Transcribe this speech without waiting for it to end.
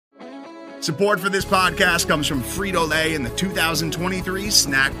Support for this podcast comes from Frito-Lay and the 2023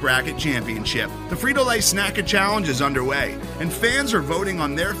 Snack Bracket Championship. The Frito-Lay Snack Challenge is underway, and fans are voting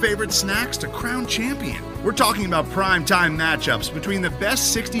on their favorite snacks to crown champion. We're talking about prime-time matchups between the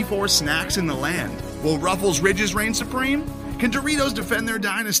best 64 snacks in the land. Will Ruffles Ridges reign supreme? Can Doritos defend their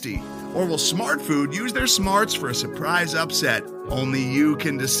dynasty? Or will Smart Food use their smarts for a surprise upset? Only you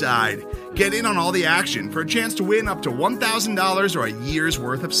can decide. Get in on all the action for a chance to win up to $1,000 or a year's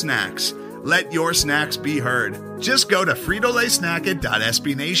worth of snacks. Let your snacks be heard. Just go to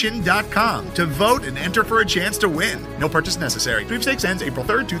fritolaysnacket.sbnation.com to vote and enter for a chance to win. No purchase necessary. Sweepstakes ends April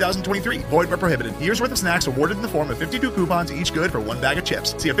 3rd, 2023. Void where prohibited. Year's worth of snacks awarded in the form of 52 coupons, each good for one bag of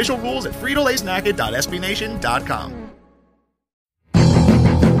chips. See official rules at fritolaysnacket.sbnation.com.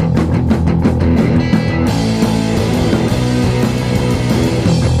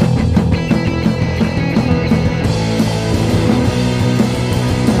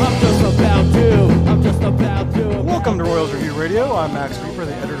 Welcome to Royals Review Radio. I'm Max Reaper,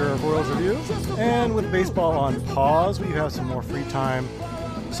 the editor of Royals Review. And with baseball on pause, we have some more free time.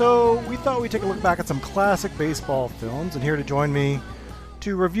 So we thought we'd take a look back at some classic baseball films. And here to join me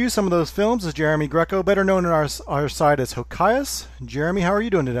to review some of those films is Jeremy Greco, better known on our side as Hokaius. Jeremy, how are you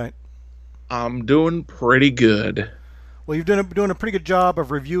doing tonight? I'm doing pretty good. Well, you've been doing a pretty good job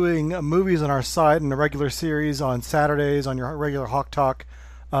of reviewing movies on our site in the regular series on Saturdays on your regular Hawk Talk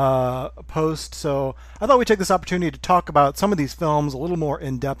post. So I thought we'd take this opportunity to talk about some of these films a little more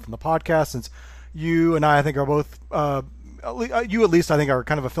in depth in the podcast, since you and I think are both you at least I think are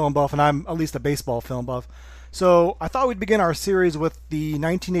kind of a film buff, and I'm at least a baseball film buff. So I thought we'd begin our series with the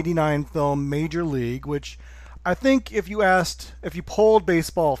 1989 film Major League, which I think if you polled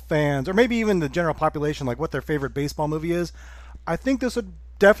baseball fans, or maybe even the general population, like what their favorite baseball movie is, I think this would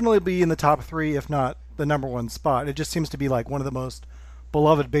definitely be in the top three, if not the number one spot. It just seems to be like one of the most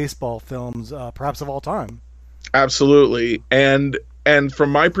beloved baseball films, perhaps of all time. Absolutely, and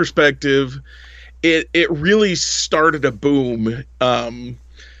from my perspective, it really started a boom in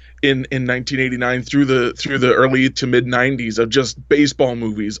 1989 through the early to mid 90s of just baseball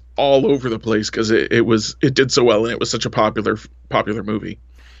movies all over the place, because it did so well and it was such a popular movie.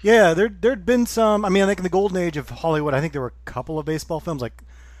 Yeah, there'd been some. I mean, I think in the golden age of Hollywood, I think there were a couple of baseball films. Like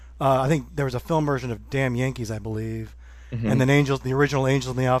I think there was a film version of Damn Yankees, I believe. Mm-hmm. And then the original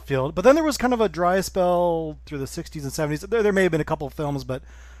Angels in the Outfield. But then there was kind of a dry spell through the 60s and 70s. There may have been a couple of films, but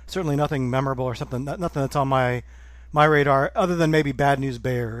certainly nothing memorable or something. Nothing that's on my radar, other than maybe Bad News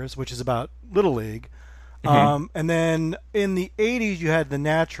Bears, which is about Little League. Mm-hmm. And then in the 80s, you had The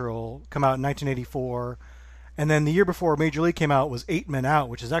Natural come out in 1984. And then the year before Major League came out was 8 Men Out,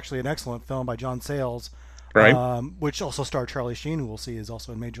 which is actually an excellent film by John Sayles. Right. Which also starred Charlie Sheen, who we'll see is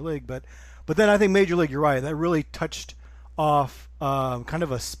also in Major League. But then I think Major League, you're right, that really touched off kind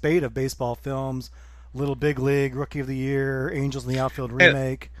of a spate of baseball films. Little Big League, Rookie of the Year, Angels in the Outfield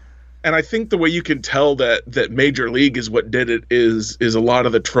remake. And I think the way you can tell that Major League is what did it is a lot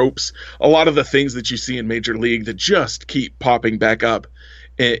of the tropes, a lot of the things that you see in Major League that just keep popping back up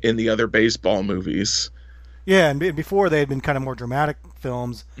in the other baseball movies. Yeah, and before they had been kind of more dramatic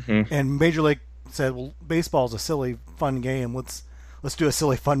films, mm-hmm. and Major League said, well, baseball's a silly, fun game. Let's do a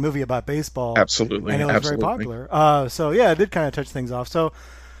silly, fun movie about baseball. Absolutely. And it was Absolutely. very popular. So, yeah, it did kind of touch things off. So,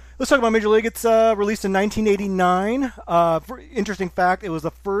 let's talk about Major League. It's released in 1989. Interesting fact, it was the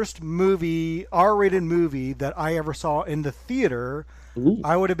first R-rated movie that I ever saw in the theater. Ooh.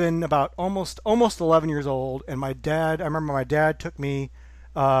 I would have been about almost 11 years old, and I remember my dad took me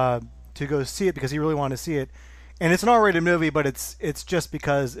to go see it because he really wanted to see it. And it's an R-rated movie, but it's just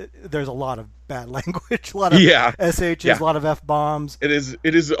because there's a lot of bad language, a lot of SHs, a lot of F-bombs. It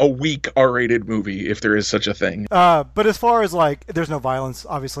is a weak R-rated movie, if there is such a thing. But as far as like, there's no violence,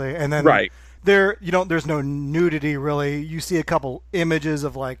 obviously, and then right. There's no nudity really. You see a couple images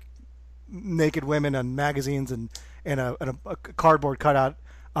of like naked women on magazines and a cardboard cutout.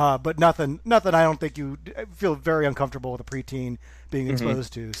 But nothing. I don't think you feel very uncomfortable with a preteen being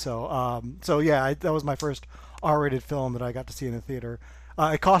exposed to. So that was my first R-rated film that I got to see in the theater.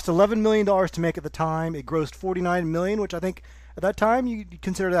 It cost $11 million to make at the time. It grossed $49 million, which I think at that time you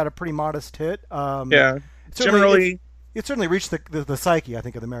consider that a pretty modest hit. It certainly reached the psyche, I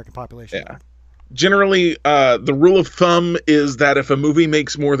think, of the American population. Yeah. Generally, the rule of thumb is that if a movie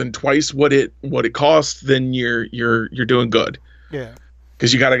makes more than twice what it costs, then you're doing good. Yeah.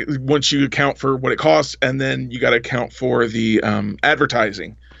 Because you gotta, once you account for what it costs, and then you gotta account for the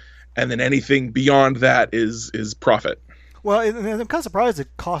advertising, and then anything beyond that is profit. Well, and I'm kind of surprised it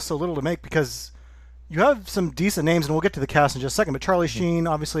costs so little to make, because you have some decent names, and we'll get to the cast in just a second. But Charlie Sheen,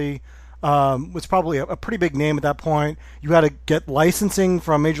 obviously, was probably a pretty big name at that point. You had to get licensing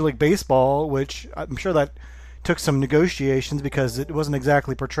from Major League Baseball, which I'm sure that took some negotiations because it wasn't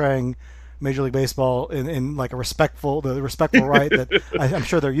exactly portraying Major League Baseball in like the respectful right that I'm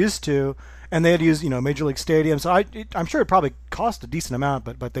sure they're used to. And they had to use, Major League Stadium. So I'm sure it probably cost a decent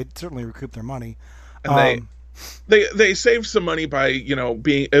amount, but they certainly recouped their money. And they saved some money by,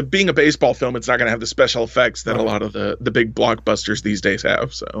 being a baseball film. It's not going to have the special effects that a lot of the big blockbusters these days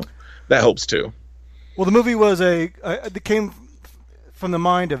have. So that helps too. Well, the movie was it came from the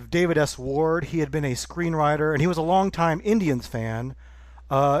mind of David S. Ward. He had been a screenwriter, and he was a longtime Indians fan.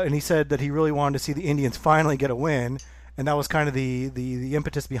 And he said that he really wanted to see the Indians finally get a win. And that was kind of the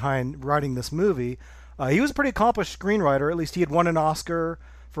impetus behind writing this movie. He was a pretty accomplished screenwriter. At least he had won an Oscar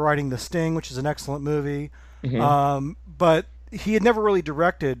for writing The Sting, which is an excellent movie. Mm-hmm. But he had never really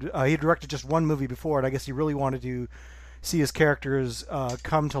directed. He had directed just one movie before, and I guess he really wanted to see his characters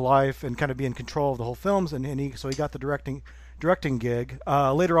come to life and kind of be in control of the whole films. So he got the directing gig.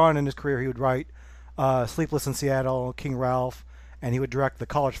 Later on in his career, he would write Sleepless in Seattle, King Ralph, and he would direct the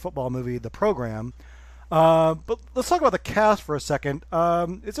college football movie The Program. But let's talk about the cast for a second.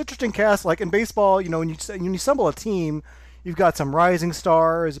 It's an interesting cast. Like in baseball, when you assemble a team, you've got some rising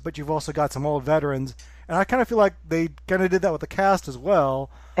stars, but you've also got some old veterans. And I kind of feel like they kind of did that with the cast as well.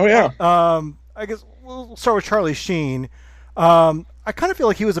 Oh yeah. I guess we'll start with Charlie Sheen. I kind of feel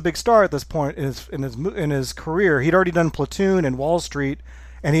like he was a big star at this point in his career. He'd already done Platoon and Wall Street,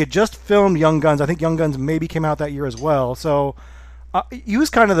 and he had just filmed Young Guns. I think Young Guns maybe came out that year as well. So. He was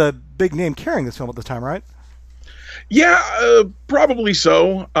kind of the big name carrying this film at the time, right? Yeah, probably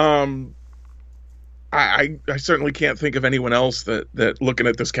so. I certainly can't think of anyone else that looking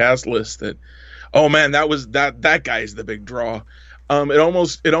at this cast list that, oh man, that guy's the big draw. It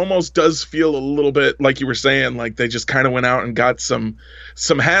almost does feel a little bit like you were saying, like they just kind of went out and got some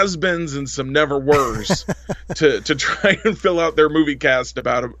has-beens and some never-weres to try and fill out their movie cast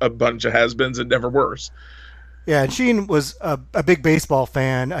about a bunch of has-beens and never-weres. Yeah, and Sheen was a big baseball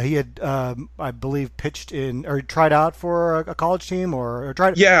fan. He had, I believe, pitched in or tried out for a college team or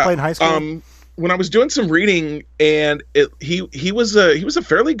tried to play in high school. When I was doing some reading, and he was a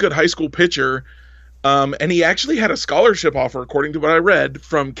fairly good high school pitcher, and he actually had a scholarship offer, according to what I read,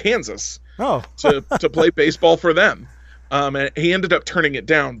 from Kansas. To play baseball for them. And he ended up turning it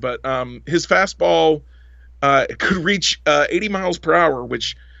down, but his fastball could reach 80 miles per hour,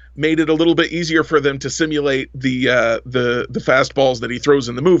 which made it a little bit easier for them to simulate the fastballs that he throws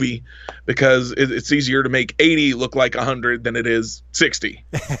in the movie, because it's easier to make 80 look like 100 than it is 60.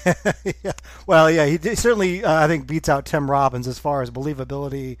 Yeah. Well, yeah, he certainly I think beats out Tim Robbins as far as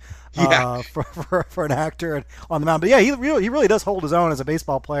believability for an actor on the mound. But yeah, he really does hold his own as a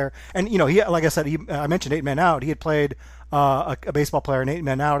baseball player. And he, like I said, I mentioned 8 Men Out. He had played a baseball player in 8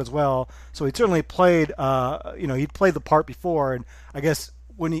 Men Out as well. So he certainly played he'd played the part before, and I guess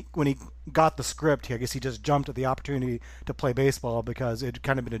when he got the script, I guess he just jumped at the opportunity to play baseball because it had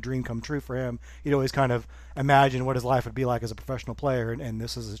kind of been a dream come true for him. He'd always kind of imagined what his life would be like as a professional player, and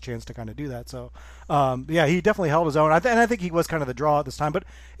this is his chance to kind of do that. So, yeah, he definitely held his own. And I think he was kind of the draw at this time. But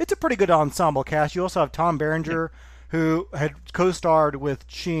it's a pretty good ensemble cast. You also have Tom Berenger, who had co-starred with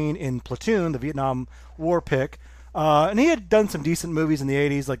Sheen in Platoon, the Vietnam War pick. And he had done some decent movies in the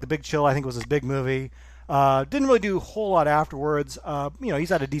 80s, like The Big Chill, I think was his big movie. Didn't really do a whole lot afterwards. He's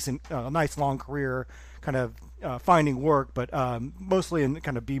had a decent, nice long career, kind of finding work, but mostly in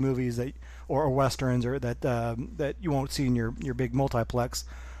kind of B movies or westerns or that you won't see in your big multiplex.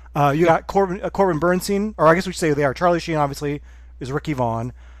 You got Corbin Bernsen, or I guess we should say they are. Charlie Sheen obviously is Ricky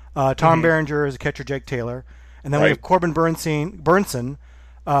Vaughn. Tom Berenger is a catcher, Jake Taylor, and then we have Corbin Bernsen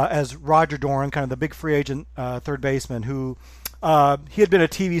as Roger Dorn, kind of the big free agent third baseman who. He had been a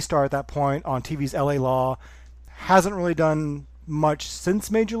TV star at that point on TV's LA Law. Hasn't really done much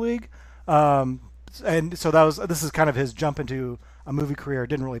since Major League, and so this is kind of his jump into a movie career.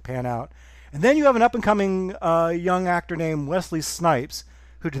 Didn't really pan out. And then you have an up and coming young actor named Wesley Snipes,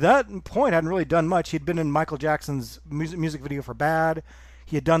 who to that point hadn't really done much. He'd been in Michael Jackson's music video for Bad.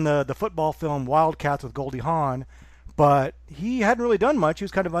 He had done the football film Wildcats with Goldie Hawn, but he hadn't really done much. He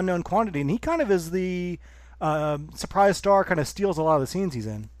was kind of unknown quantity, and he kind of is the surprise star, kind of steals a lot of the scenes he's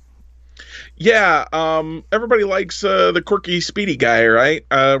in. Yeah, everybody likes the quirky, speedy guy, right?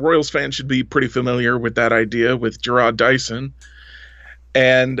 Royals fans should be pretty familiar with that idea with Gerard Dyson.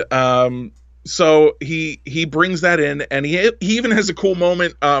 And so he brings that in, and he even has a cool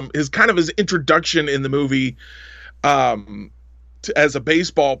moment. His introduction in the movie as a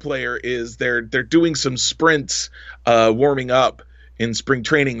baseball player is they're doing some sprints warming up in spring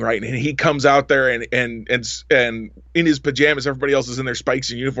training, right? And he comes out there and in his pajamas. Everybody else is in their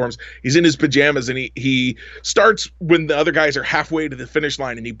spikes and uniforms. He's in his pajamas, and he starts when the other guys are halfway to the finish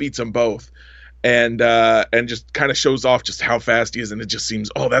line, and he beats them both. And just kind of shows off just how fast he is, and it just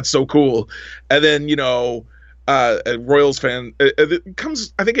seems, oh, that's so cool. And then, a Royals fan, I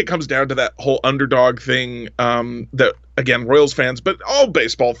think it comes down to that whole underdog thing, that again, Royals fans, but all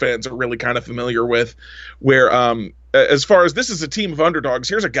baseball fans are really kind of familiar with, where as far as this is a team of underdogs,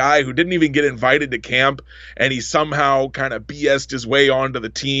 here's a guy who didn't even get invited to camp, and he somehow kind of BS'd his way onto the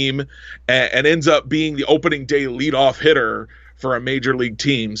team and ends up being the opening day leadoff hitter for a major league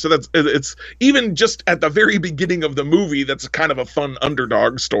team. So it's even just at the very beginning of the movie, that's kind of a fun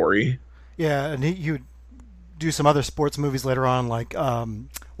underdog story. Yeah, and you do some other sports movies later on, like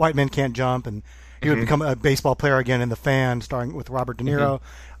White Men Can't Jump, and he would become a baseball player again in The Fan, starring with Robert De Niro.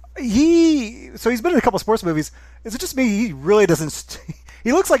 He's been in a couple of sports movies. Is it just me? He really doesn't.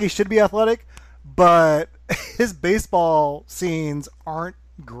 He looks like he should be athletic, but his baseball scenes aren't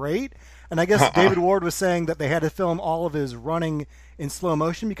great. And I guess David Ward was saying that they had to film all of his running in slow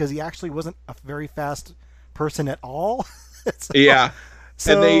motion because he actually wasn't a very fast person at all. Yeah.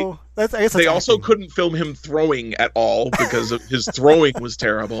 So and they also couldn't film him throwing at all because of his throwing was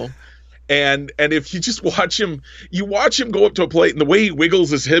terrible. And if you just watch him go up to a plate, and the way he wiggles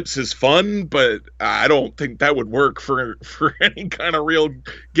his hips is fun, but I don't think that would work for any kind of real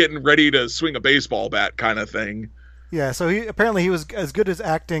getting ready to swing a baseball bat kind of thing. Yeah, so he was as good as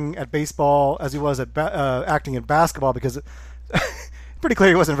acting at baseball as he was at acting in basketball, because pretty clear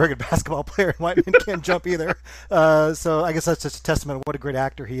he wasn't a very good basketball player, and White Men Can't Jump either. So I guess that's just a testament of what a great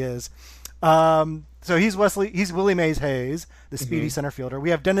actor he is. So he's Willie Mays Hayes, the speedy center fielder. We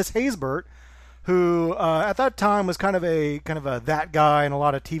have Dennis Haysbert, who at that time was kind of a that guy in a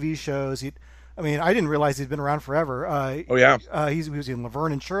lot of TV shows. I didn't realize he'd been around forever. He was in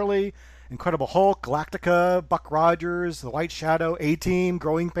Laverne and Shirley, Incredible Hulk, Galactica, Buck Rogers, The White Shadow, A-Team,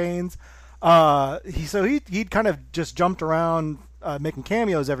 Growing Pains. He'd kind of just jumped around, making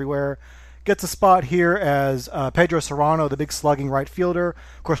cameos everywhere. Gets a spot here as Pedro Serrano, the big slugging right fielder.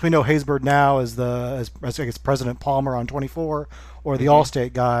 Of course, we know Haysbert now as I guess President Palmer on 24, or the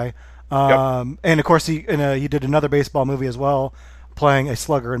Allstate guy. And of course, he did another baseball movie as well, playing a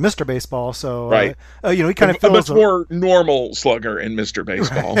slugger in Mr. Baseball. So right, he kind of fills a much more normal slugger in Mr.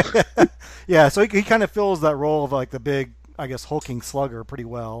 Baseball. Right. Yeah, so he kind of fills that role of like the big, I guess, hulking slugger pretty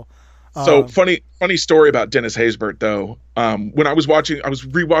well. So funny story about Dennis Haysbert, though. When I was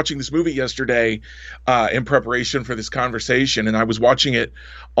rewatching this movie yesterday in preparation for this conversation, and I was watching it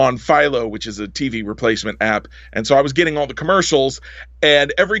on Philo, which is a TV replacement app. And so I was getting all the commercials,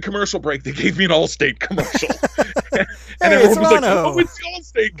 and every commercial break they gave me an Allstate commercial. And everyone was like, "Oh, it's the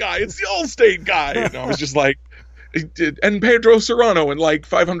Allstate guy! It's the Allstate guy!" And I was just like, "And Pedro Serrano and like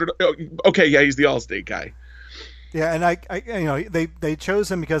 500. Okay, yeah, he's the Allstate guy." Yeah, and they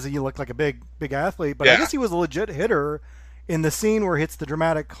chose him because he looked like a big athlete, but I guess he was a legit hitter in the scene where he hits the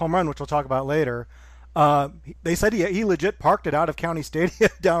dramatic home run, which we'll talk about later. They said he legit parked it out of County Stadium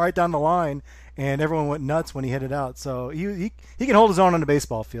right down the line, and everyone went nuts when he hit it out. So he can hold his own on the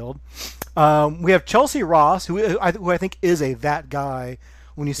baseball field. We have Chelsea Ross, who I think is that guy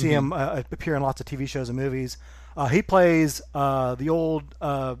when you see him appear in lots of TV shows and movies. He plays the old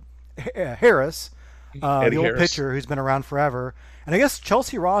Harris. The old pitcher who's been around forever. And I guess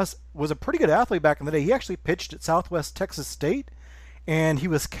Chelsea Ross was a pretty good athlete back in the day. He actually pitched at Southwest Texas State, and he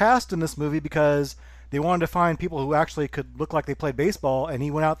was cast in this movie because they wanted to find people who actually could look like they played baseball, and he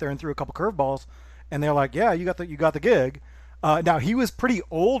went out there and threw a couple curveballs, and they're like, yeah, you got the gig. Now, he was pretty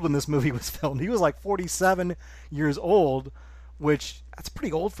old when this movie was filmed. He was like 47 years old, which that's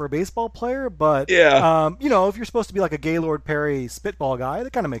pretty old for a baseball player, but yeah. If you're supposed to be like a Gaylord Perry spitball guy,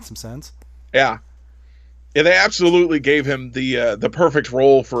 that kind of makes some sense. Yeah. Yeah, they absolutely gave him the perfect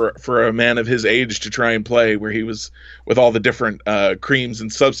role for a man of his age to try and play, where he was with all the different creams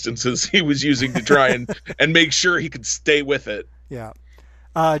and substances he was using to try and make sure he could stay with it. Yeah.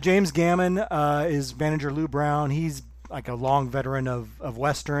 James Gammon is manager Lou Brown. He's like a long veteran of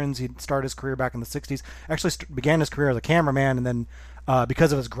Westerns. He started his career back in the 60s. Actually began his career as a cameraman, and then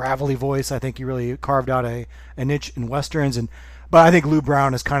because of his gravelly voice, I think he really carved out a niche in Westerns. But I think Lou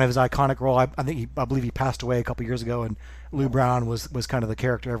Brown is kind of his iconic role. I believe he passed away a couple years ago, and Lou Brown was kind of the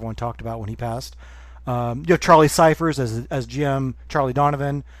character everyone talked about when he passed. You have Charlie Cyphers as GM Charlie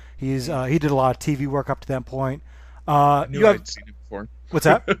Donovan. He did a lot of TV work up to that point. I'd seen him before. What's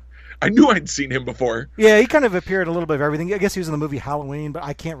that? I knew I'd seen him before. Yeah, he kind of appeared a little bit of everything. I guess he was in the movie Halloween, but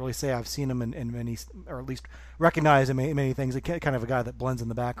I can't really say I've seen him in many, or at least recognize him in many things. Kind of a guy that blends in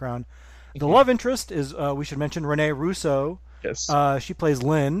the background. The love interest is, we should mention, Renee Russo, Yes. She plays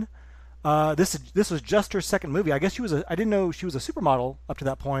Lynn. This was just her second movie. I guess I didn't know she was a supermodel up to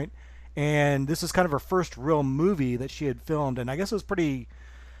that point, and this is kind of her first real movie that she had filmed. And I guess it was pretty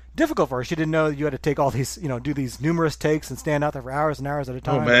difficult for her. She didn't know you had to take all these, do these numerous takes and stand out there for hours and hours at a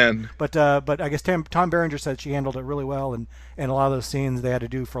time. Oh man! But I guess Tom Berenger said she handled it really well, and a lot of those scenes they had to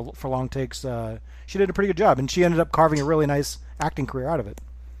do for long takes. She did a pretty good job, and she ended up carving a really nice acting career out of it.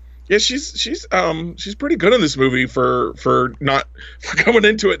 Yeah, she's pretty good in this movie for coming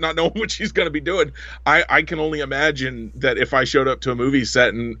into it not knowing what she's going to be doing. I can only imagine that if I showed up to a movie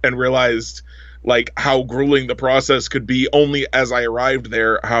set and realized like how grueling the process could be only as I arrived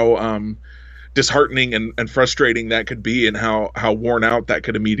there, how disheartening and frustrating that could be, and how worn out that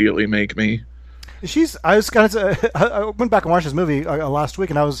could immediately make me. I went back and watched this movie last week,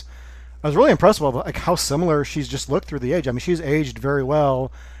 and I was really impressed with like how similar she's just looked through the age. I mean, she's aged very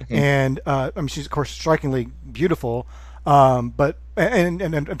well, and she's of course strikingly beautiful, but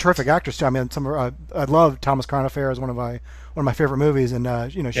a terrific actress too. I mean, I love Thomas Crown Affair as one of my favorite movies,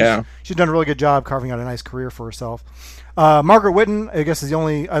 and she's done a really good job carving out a nice career for herself. Margaret Whitten, I guess, is the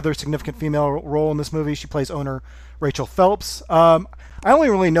only other significant female role in this movie. She plays owner Rachel Phelps. I only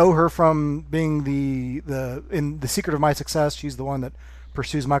really know her from being in The Secret of My Success. She's the one that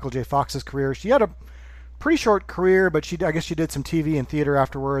pursues Michael J. Fox's career. She had a pretty short career, but I guess she did some TV and theater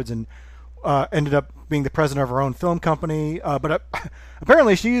afterwards, and ended up being the president of her own film company. But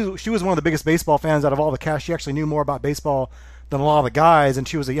apparently she was one of the biggest baseball fans out of all the cast. She actually knew more about baseball than a lot of the guys, and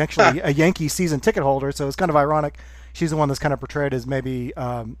she was actually a Yankee season ticket holder. So it's kind of ironic. She's the one that's kind of portrayed as maybe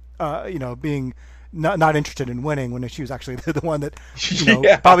being not interested in winning, when she was actually the one that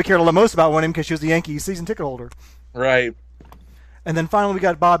probably cared a lot most about winning because she was the Yankee season ticket holder. Right. And then finally, we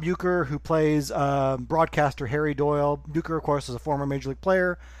got Bob Uecker, who plays broadcaster Harry Doyle. Uecker, of course, is a former Major League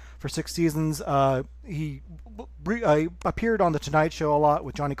player for 6 seasons. He appeared on The Tonight Show a lot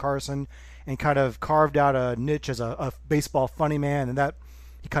with Johnny Carson, and kind of carved out a niche as a baseball funny man, and that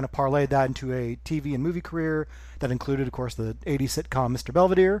he kind of parlayed that into a TV and movie career that included, of course, the 80s sitcom Mr.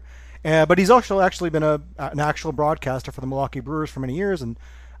 Belvedere. But he's also actually been an actual broadcaster for the Milwaukee Brewers for many years, and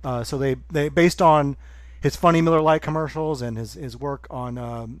so they based on his funny Miller Lite commercials and his work on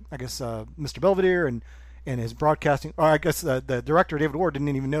Mr. Belvedere and his broadcasting. Or I guess the director David Ward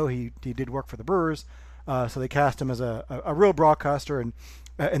didn't even know he did work for the Brewers, so they cast him as a real broadcaster and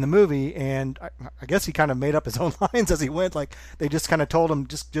in the movie. And I guess he kind of made up his own lines as he went. Like they just kind of told him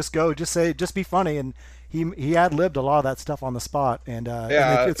just go, just say, just be funny, and he ad-libbed a lot of that stuff on the spot. And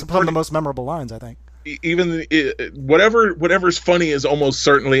it's some of the most memorable lines, I think. Even whatever's funny is almost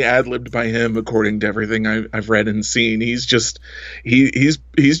certainly ad-libbed by him, according to everything I've read and seen. He's just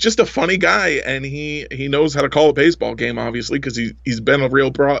a funny guy, and he knows how to call a baseball game, obviously, because he's been a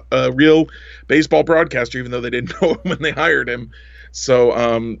real baseball broadcaster, even though they didn't know him when they hired him. So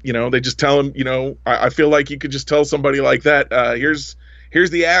they just tell him, I feel like you could just tell somebody like that, here's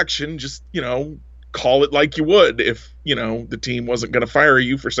the action, just call it like you would if the team wasn't going to fire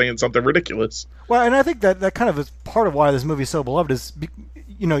you for saying something ridiculous. Well, and I think that kind of is part of why this movie is so beloved is,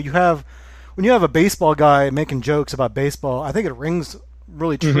 when you have a baseball guy making jokes about baseball, I think it rings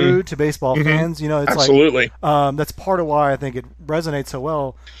really true to baseball fans. It's absolutely that's part of why I think it resonates so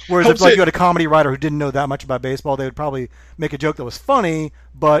well. Whereas if you had a comedy writer who didn't know that much about baseball, they would probably make a joke that was funny,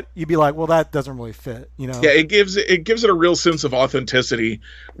 but you'd be like, well, that doesn't really fit. Yeah, it gives it a real sense of authenticity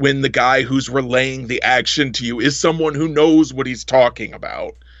when the guy who's relaying the action to you is someone who knows what he's talking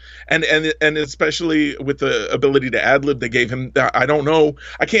about. And especially with the ability to ad-lib they gave him, I don't know.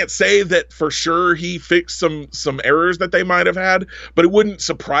 I can't say that for sure he fixed some errors that they might have had, but it wouldn't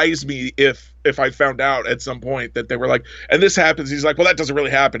surprise me if I found out at some point that they were like, and this happens. He's like, well, that doesn't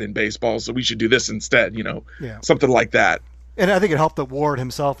really happen in baseball, so we should do this instead, something like that. And I think it helped that Ward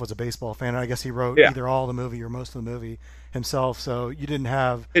himself was a baseball fan. I guess he wrote either all the movie or most of the movie himself, so you didn't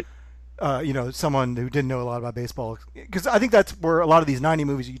have someone who didn't know a lot about baseball. Because I think that's where a lot of these 90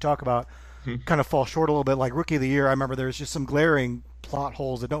 movies that you talk about kind of fall short a little bit. Like Rookie of the Year, I remember there's just some glaring plot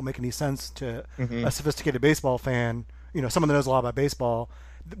holes that don't make any sense to a sophisticated baseball fan, someone that knows a lot about baseball.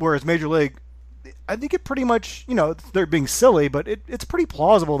 Whereas Major League, I think it pretty much, they're being silly, but it's pretty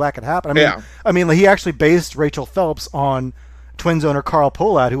plausible that could happen. I mean, he actually based Rachel Phelps on Twins owner Carl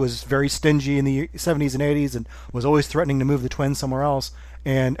Pohlad, who was very stingy in the 70s and 80s and was always threatening to move the Twins somewhere else.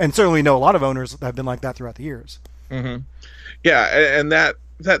 And certainly we know a lot of owners have been like that throughout the years. Mm-hmm. Yeah, and that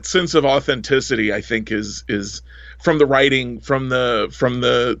sense of authenticity, I think, is from the writing, from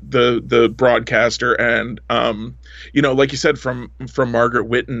the broadcaster, and like you said, from Margaret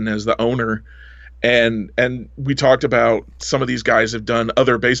Whitten as the owner, and we talked about some of these guys have done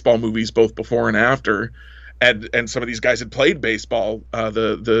other baseball movies both before and after, and some of these guys had played baseball.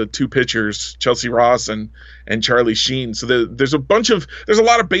 The two pitchers, Chelsea Ross and Charlie Sheen. So there's a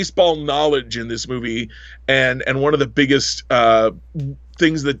lot of baseball knowledge in this movie, and one of the biggest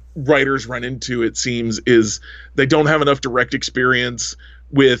things that writers run into, it seems, is they don't have enough direct experience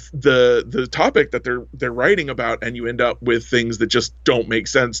with the topic that they're writing about, and you end up with things that just don't make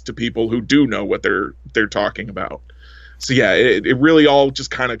sense to people who do know what they're talking about. So yeah, it really all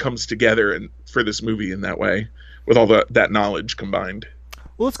just kind of comes together for this movie in that way, with all that knowledge combined.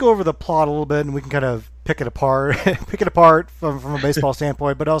 Well, let's go over the plot a little bit, and we can kind of pick it apart from a baseball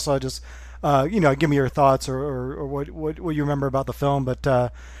standpoint, but also just give me your thoughts or what you remember about the film. But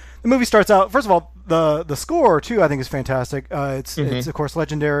the movie starts out, first of all, the score too, I think, is fantastic. It's of course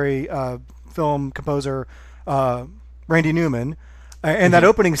legendary film composer Randy Newman. And that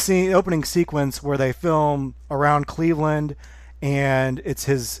opening sequence where they film around Cleveland, and it's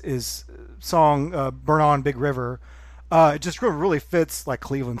his song "Burn On Big River," it just really fits like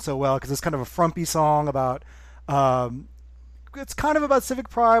Cleveland so well, because it's kind of a frumpy song about it's kind of about civic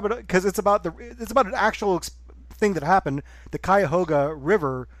pride, but because it's about an actual thing that happened. The Cuyahoga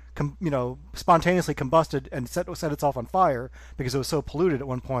River spontaneously combusted and set itself on fire because it was so polluted at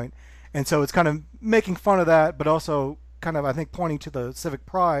one point, and so it's kind of making fun of that, but also kind of, I think, pointing to the civic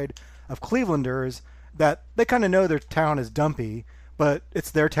pride of Clevelanders, that they kind of know their town is dumpy, but it's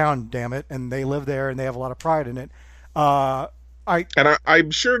their town, damn it, and they live there and they have a lot of pride in it.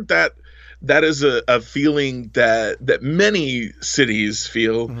 I'm sure that is a feeling that many cities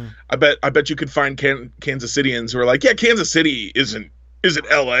feel. Mm-hmm. I bet you could find Kansas Cityans who are like, yeah, Kansas City isn't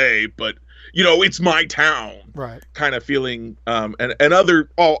LA, but it's my town, right? Kind of feeling. And other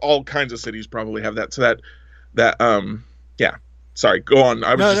all kinds of cities probably have that. So that yeah. Sorry, go on.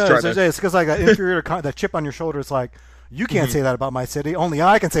 I was trying to. It's because like that inferior, that chip on your shoulder. It's like, you can't say that about my city. Only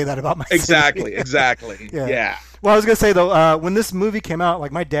I can say that about my city. Exactly. Yeah. Well, I was gonna say though, when this movie came out,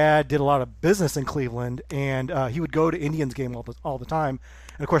 like my dad did a lot of business in Cleveland, and he would go to Indians game all the time.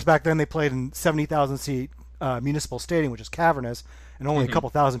 And of course, back then they played in 70,000 seat municipal stadium, which is cavernous, and only a couple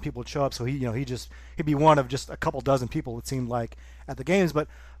thousand people would show up. So he'd be one of just a couple dozen people, it seemed like, at the games. But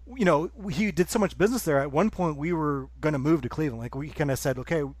he did so much business there. At one point, we were going to move to Cleveland. Like, we kind of said,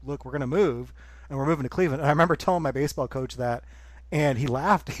 okay, look, we're going to move, and we're moving to Cleveland. And I remember telling my baseball coach that, and he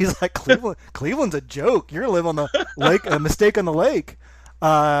laughed. He's like, Cleveland's a joke. You're going to live on the lake, a mistake on the lake.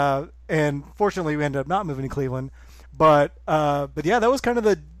 And fortunately, we ended up not moving to Cleveland. But yeah, that was kind of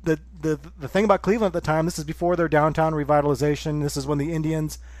the thing about Cleveland at the time. This is before their downtown revitalization. This is when the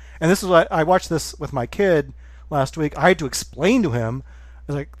Indians, and this is what I watched this with my kid last week. I had to explain to him,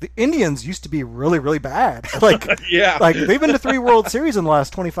 like, the Indians used to be really, really bad. Like, yeah, like they've been to 3 World Series in the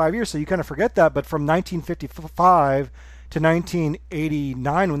last 25 years, so you kind of forget that. But from 1955 to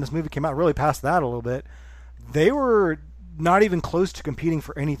 1989, when this movie came out, really past that a little bit, they were not even close to competing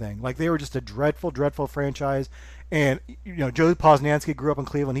for anything. Like, they were just a dreadful, dreadful franchise. And Joe Posnanski grew up in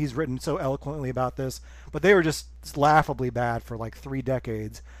Cleveland. He's written so eloquently about this, but they were just laughably bad for like 3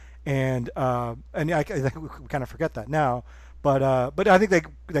 decades. And I think we kind of forget that now. But I think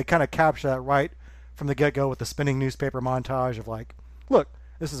they kind of capture that right from the get-go with the spinning newspaper montage of like, look,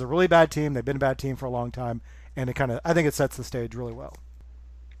 this is a really bad team. They've been a bad team for a long time, and I think it sets the stage really well.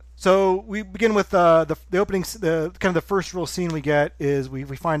 So we begin with the opening. The kind of the first real scene we get is we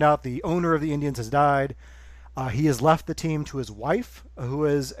find out the owner of the Indians has died. He has left the team to his wife, who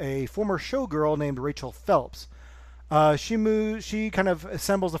is a former showgirl named Rachel Phelps. She kind of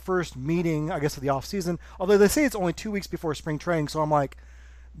assembles the first meeting, I guess, of the off season. Although they say it's only 2 weeks before spring training, so I'm like,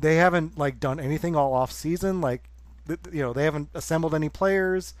 they haven't like done anything all off season. Like, they haven't assembled any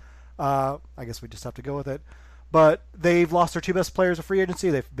players. I guess we just have to go with it. But they've lost their 2 best players of free agency.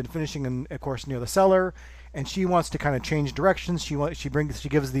 They've been finishing, in, of course, near the cellar, and she wants to kind of change directions. She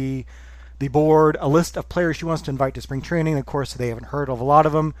gives the board a list of players she wants to invite to spring training. And of course, they haven't heard of a lot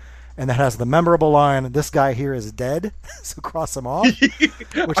of them. And that has the memorable line, "This guy here is dead," so cross him off,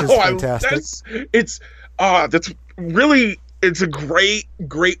 which is fantastic. That's really, it's a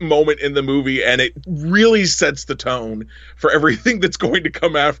great moment in the movie, and it really sets the tone for everything that's going to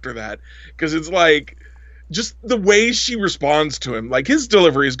come after that. Because it's like, just the way she responds to him, like, his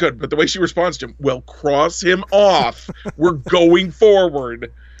delivery is good, but the way she responds to him, well, cross him off. We're going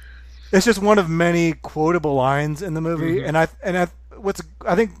forward. It's just one of many quotable lines in the movie, and I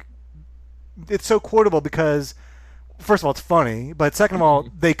think it's so quotable because, first of all, it's funny, but second of all,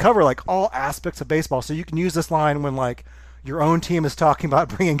 they cover like all aspects of baseball. So you can use this line when like your own team is talking about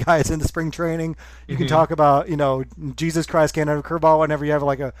bringing guys into spring training. You can talk about, Jesus Christ can't hit a curveball whenever you have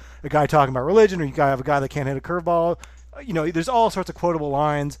like a guy talking about religion, or you have a guy that can't hit a curveball. there's all sorts of quotable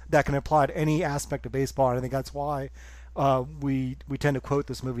lines that can apply to any aspect of baseball, and I think that's why we tend to quote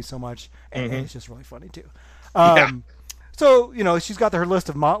this movie so much, and it's just really funny too. So, she's got her list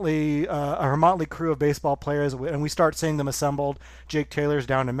of her motley crew of baseball players, and we start seeing them assembled. Jake Taylor's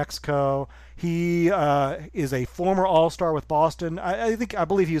down in Mexico. He is a former All-Star with Boston. I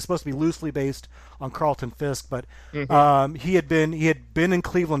believe he was supposed to be loosely based on Carlton Fisk, but he had been in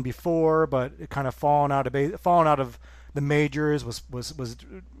Cleveland before, but it kind of fallen out of the majors, was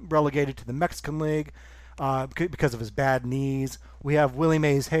relegated to the Mexican League because of his bad knees. We have Willie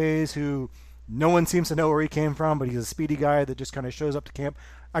Mays Hayes, who no one seems to know where he came from, but he's a speedy guy that just kind of shows up to camp.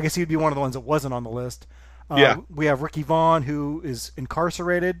 I guess he'd be one of the ones that wasn't on the list. We have Ricky Vaughn, who is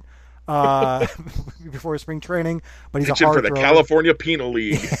incarcerated before spring training, but he's a hard for the thrower. California Penal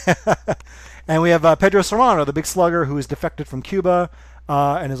League. And we have Pedro Serrano, the big slugger, who is defected from Cuba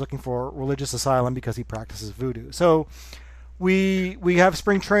and is looking for religious asylum because he practices voodoo. So we have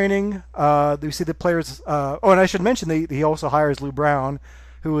spring training. We see the players. And I should mention that he also hires Lou Brown,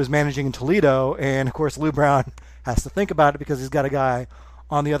 who is managing in Toledo, and of course Lou Brown has to think about it because he's got a guy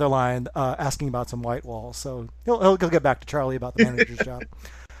on the other line asking about some white walls. So he'll get back to Charlie about the manager's job.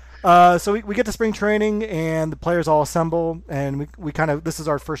 So we get to spring training, and the players all assemble, and we kind of, this is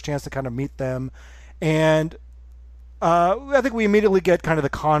our first chance to kind of meet them, and I think we immediately get kind of the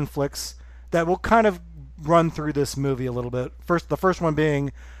conflicts that will kind of run through this movie a little bit. The first one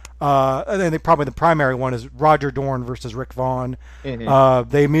being. And then probably the primary one is Roger Dorn versus Rick Vaughn.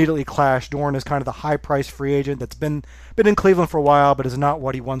 They immediately clash. Dorn is kind of the high-priced free agent that's been in Cleveland for a while, but is not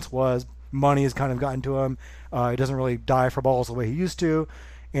what he once was. Money has kind of gotten to him. He doesn't really die for balls the way he used to.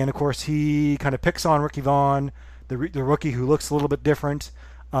 And of course, he kind of picks on Ricky Vaughn, the rookie who looks a little bit different.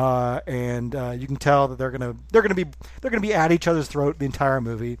 And you can tell that they're gonna be at each other's throat the entire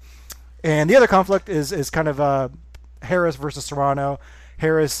movie. And the other conflict is kind of Harris versus Serrano.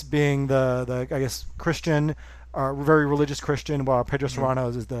 Harris being the I guess Christian, very religious Christian, while Pedro Serrano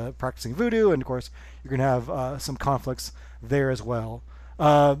is the practicing voodoo, and of course you're gonna have some conflicts there as well.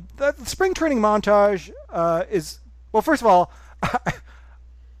 The spring training montage is, well, first of all,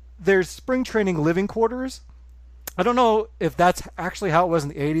 there's spring training living quarters. I don't know if that's actually how it was in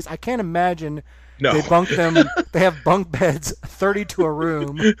the 80s. I can't imagine. No. They have bunk beds 30 to a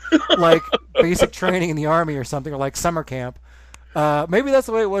room, like basic training in the Army or something, or like summer camp. Maybe that's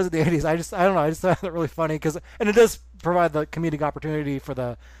the way it was in the 80s. I don't know. I just found it really funny and it does provide the comedic opportunity for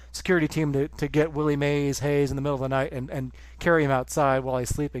the security team to get Willie Mays Hayes in the middle of the night and carry him outside while he's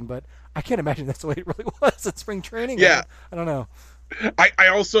sleeping. But I can't imagine that's the way it really was at spring training. Yeah. I don't know. I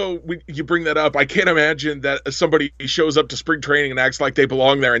also, you bring that up, I can't imagine that somebody shows up to spring training and acts like they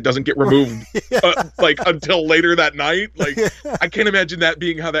belong there and doesn't get removed until later that night. Like, I can't imagine that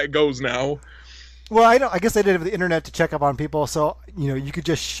being how that goes now. Well, I guess they didn't have the internet to check up on people, so you could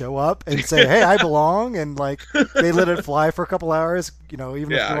just show up and say, "Hey, I belong," and like they let it fly for a couple hours.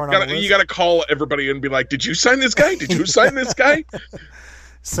 Even if you weren't on the list. You got to call everybody and be like, "Did you sign this guy? Did you sign this guy?"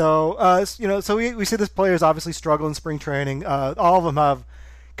 So so we see this players obviously struggle in spring training. All of them have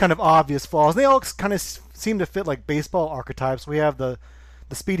kind of obvious flaws. They all kind of seem to fit like baseball archetypes. We have the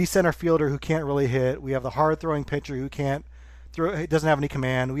speedy center fielder who can't really hit. We have the hard throwing pitcher who can't. He doesn't have any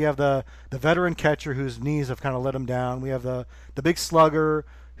command. We have the veteran catcher whose knees have kind of let him down. We have the big slugger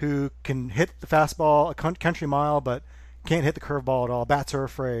who can hit the fastball a country mile but can't hit the curveball at all. Bats are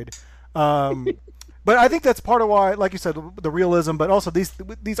afraid. But I think that's part of why, like you said, the realism, but also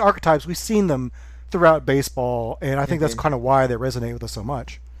these archetypes, we've seen them throughout baseball, and I think that's kind of why they resonate with us so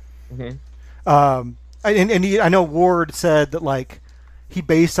much. I know Ward said that like he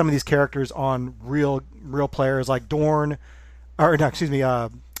based some of these characters on real players like Dorn.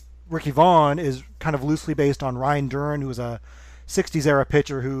 Ricky Vaughn is kind of loosely based on Ryan Duran, who was a 60s era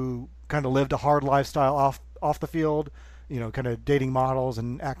pitcher who kind of lived a hard lifestyle off the field, kind of dating models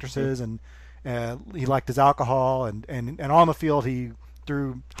and actresses, and he liked his alcohol, and on the field he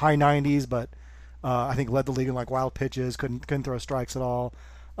threw high 90s, but I think led the league in like wild pitches, couldn't throw strikes at all.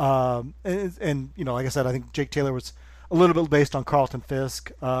 And like I said, I think Jake Taylor was a little bit based on Carlton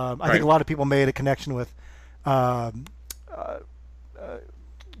Fisk. I think a lot of people made a connection with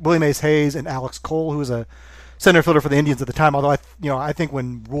Willie Mays Hayes and Alex Cole, who was a center fielder for the Indians at the time. Although I think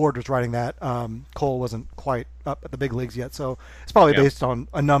when Ward was writing that, Cole wasn't quite up at the big leagues yet. So it's probably based on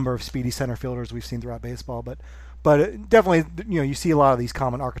a number of speedy center fielders we've seen throughout baseball. But definitely, you see a lot of these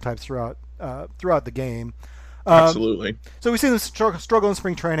common archetypes throughout the game. Absolutely. So we see them struggle in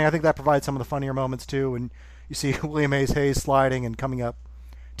spring training. I think that provides some of the funnier moments too, when you see Willie Mays Hayes sliding and coming up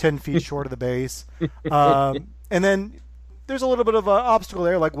 10 feet short of the base, and then there's a little bit of an obstacle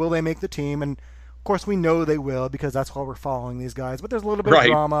there, like will they make the team? And Of course, we know they will because that's why we're following these guys. But there's a little bit Right.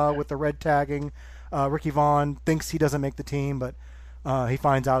 of drama with the red tagging. Ricky Vaughn thinks he doesn't make the team, but he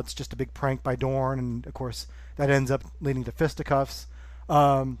finds out it's just a big prank by Dorn, and of course that ends up leading to fisticuffs.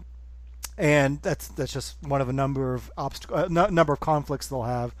 And that's just one of a number of number of conflicts they'll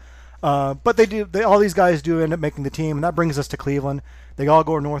have. But all these guys do end up making the team, and that brings us to Cleveland. They all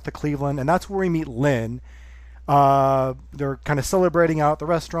go north to Cleveland, and that's where we meet Lynn. They're kind of celebrating out at the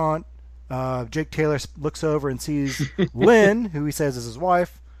restaurant. Jake Taylor looks over and sees Lynn, who he says is his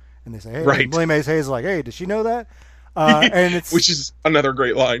wife, and they say, "Hey," Right. William Mays Hayes is like, "Hey, does she know that?" And it's Which is another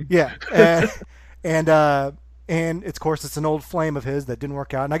great line. yeah, and of course it's an old flame of his that didn't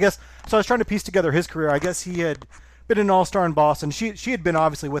work out. And I guess so. I was trying to piece together his career. I guess he had been an all-star in Boston. She had been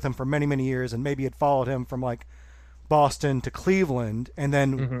obviously with him for many, many years, and maybe had followed him from like Boston to Cleveland, and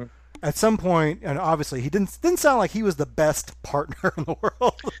then at some point, and obviously he didn't sound like he was the best partner in the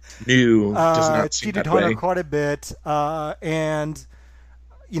world. No, does not seem Cheated that on her way. quite a bit, and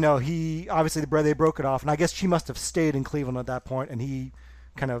he obviously they broke it off, and I guess she must have stayed in Cleveland at that point, and he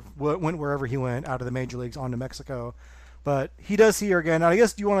kind of went wherever he went out of the major leagues on to Mexico. But he does see her again. Now, I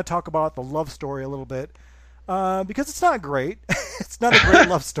guess, do you want to talk about the love story a little bit? Because it's not great. It's not a great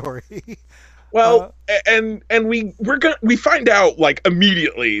love story. Well, and we find out like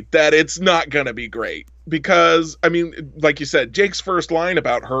immediately that it's not gonna be great, because I mean, like you said, Jake's first line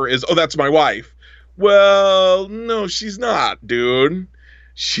about her is, "Oh, that's my wife." Well, no, she's not, dude.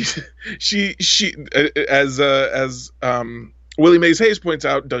 She as Willie Mays Hayes points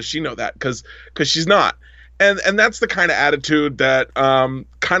out, does she know that? Because she's not. And that's the kind of attitude that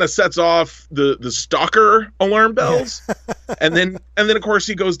kind of sets off the stalker alarm bells. and then of course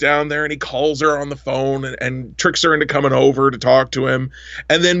he goes down there and he calls her on the phone and tricks her into coming over to talk to him,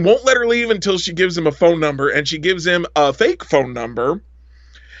 and then won't let her leave until she gives him a phone number, and she gives him a fake phone number.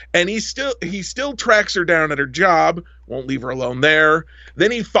 And he still tracks her down at her job, won't leave her alone there. Then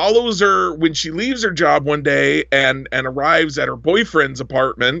he follows her when she leaves her job one day and arrives at her boyfriend's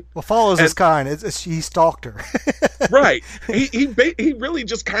apartment. Well, follows his kind. He stalked her. Right. He really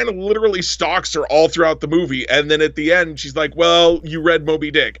just kind of literally stalks her all throughout the movie. And then at the end, she's like, "Well, you read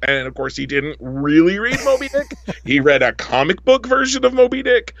Moby Dick." And of course, he didn't really read Moby Dick. He read a comic book version of Moby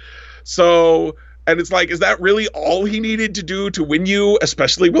Dick. So... And it's like, is that really all he needed to do to win you,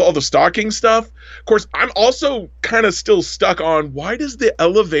 especially with all the stalking stuff? Of course, I'm also kind of still stuck on, why does the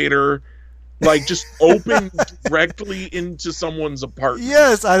elevator like just open directly into someone's apartment?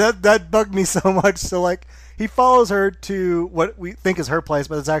 Yes, that bugged me so much. So like he follows her to what we think is her place,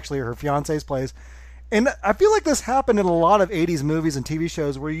 but it's actually her fiance's place. And I feel like this happened in a lot of 80s movies and TV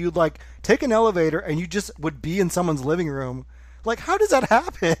shows where you'd like take an elevator and you just would be in someone's living room. Like, how does that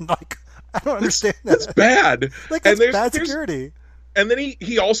happen? Like, I don't understand that. That's bad. Like, that's bad security. And then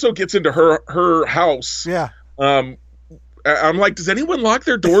he also gets into her house. Yeah. I'm like, does anyone lock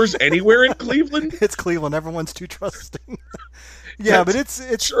their doors anywhere in Cleveland? It's Cleveland. Everyone's too trusting. Yeah, but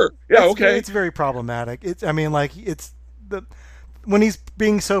it's sure. Yeah, okay. It's very problematic. When he's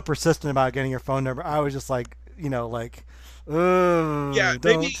being so persistent about getting your phone number, I was just like, yeah,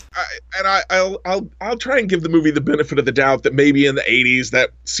 maybe, I'll try and give the movie the benefit of the doubt that maybe in the 80s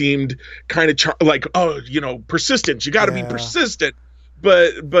that seemed kind of persistent. You got to be persistent,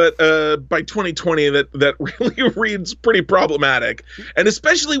 but by 2020 that really reads pretty problematic, and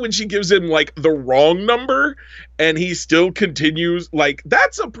especially when she gives him like the wrong number and he still continues, like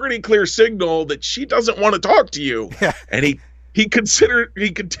that's a pretty clear signal that she doesn't want to talk to you. Yeah. And he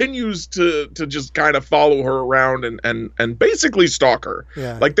continues to just kind of follow her around and basically stalk her.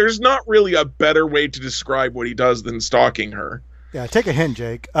 Yeah. Like there's not really a better way to describe what he does than stalking her. Yeah, take a hint,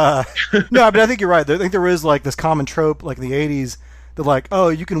 Jake. No, but I think you're right. I think there is like this common trope, like in the 80s, that like, oh,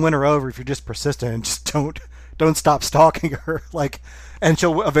 you can win her over if you're just persistent and just don't stop stalking her. Like, and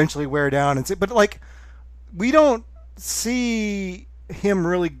she'll eventually wear down and but like, we don't see him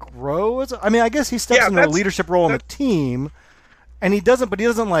really grow I guess he steps into a leadership role on the team. And he doesn't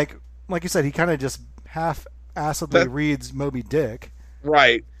like you said, he kind of just half-assedly reads Moby Dick.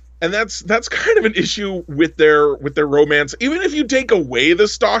 Right. And that's kind of an issue with their romance. Even if you take away the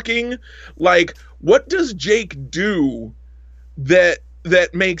stalking, like what does Jake do that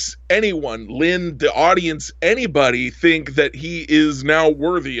makes anyone, Lynn, the audience, anybody think that he is now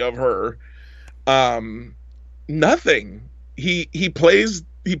worthy of her? Nothing. He plays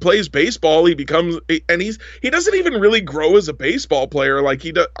baseball. He becomes, and he doesn't even really grow as a baseball player. Like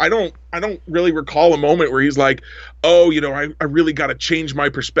I don't really recall a moment where he's like, oh, I really got to change my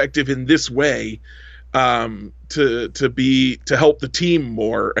perspective in this way. to help the team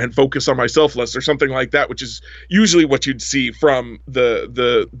more and focus on myself less, or something like that, which is usually what you'd see from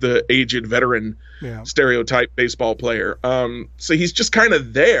the aged veteran stereotype baseball player. So he's just kind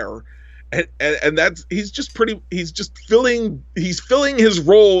of there. And that's he's filling his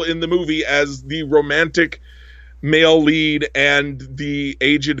role in the movie as the romantic male lead and the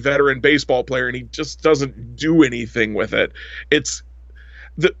aged veteran baseball player, and he just doesn't do anything with it. It's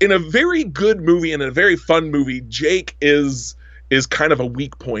in a very good movie and a very fun movie, Jake is kind of a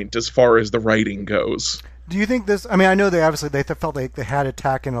weak point as far as the writing goes. Do you think this? I mean, I know they felt like they had to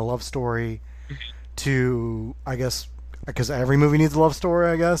tack in a love story to, I guess, because every movie needs a love story,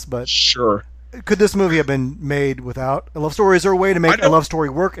 I guess. But sure, could this movie have been made without a love story? Is there a way to make a love story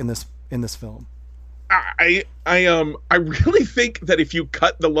work in this film? I really think that if you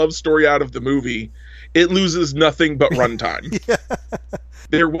cut the love story out of the movie, it loses nothing but runtime. Yeah.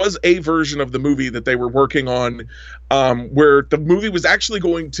 There was a version of the movie that they were working on where the movie was actually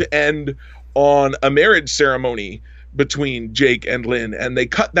going to end on a marriage ceremony between Jake and Lynn, and they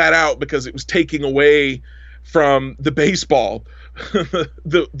cut that out because it was taking away from the baseball,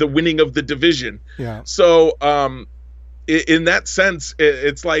 the winning of the division. Yeah. So in that sense,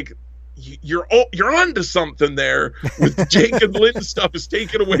 it's like you're onto something there with Jake and Lynn stuff is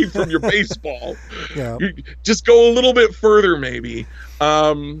taken away from your baseball. Yeah. Just go a little bit further maybe.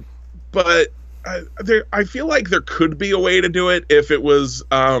 But I feel like there could be a way to do it if it was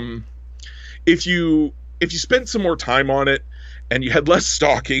if you spent some more time on it and you had less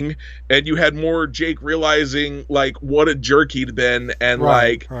stalking and you had more Jake realizing like what a jerk he'd been and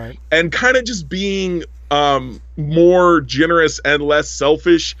and kind of just being more generous and less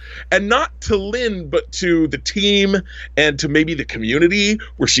selfish, and not to Lynn but to the team and to maybe the community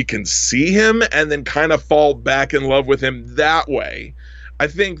where she can see him and then kind of fall back in love with him that way. I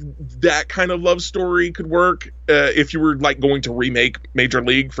think that kind of love story could work if you were like going to remake Major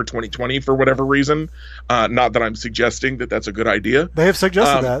League for 2020 for whatever reason. Not that I'm suggesting that that's a good idea. They have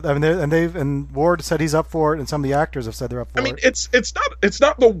suggested that. I mean, and Ward said he's up for it, and some of the actors have said they're up for it. I mean, it's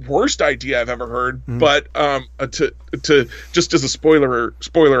not the worst idea I've ever heard, but to just as a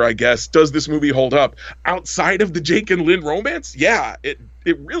spoiler, I guess, does this movie hold up outside of the Jake and Lynn romance? Yeah, it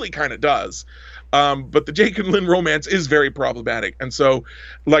really kind of does. But the Jake and Lynn romance is very problematic. And so,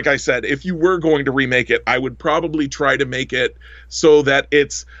 like I said, if you were going to remake it, I would probably try to make it so that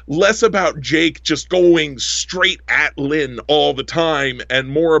it's less about Jake just going straight at Lynn all the time and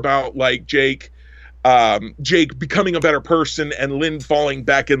more about like Jake becoming a better person and Lynn falling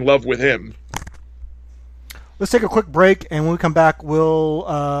back in love with him. Let's take a quick break, and when we come back, we'll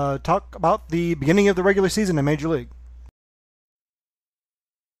talk about the beginning of the regular season in Major League.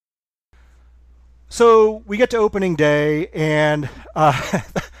 So we get to opening day, and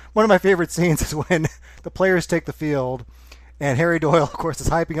one of my favorite scenes is when the players take the field, and Harry Doyle, of course, is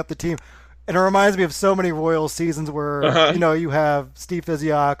hyping up the team. And it reminds me of so many Royals seasons where, you have Steve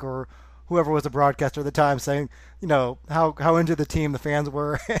Physiak or whoever was the broadcaster at the time saying, how into the team the fans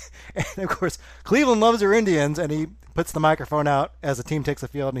were. And, of course, Cleveland loves their Indians, and he puts the microphone out as the team takes the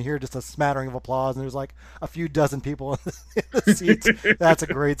field, and you hear just a smattering of applause, and there's like a few dozen people in the seats. That's a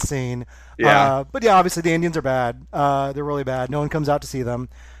great scene. Yeah. But yeah, obviously the Indians are bad. They're really bad. No one comes out to see them.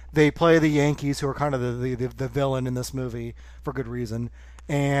 They play the Yankees, who are kind of the villain in this movie for good reason.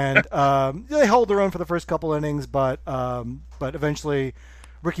 And they hold their own for the first couple innings, but eventually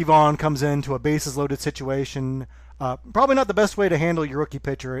Ricky Vaughn comes into a bases-loaded situation. Probably not the best way to handle your rookie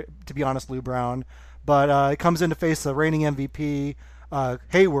pitcher, to be honest, Lou Brown. But he comes in to face the reigning MVP,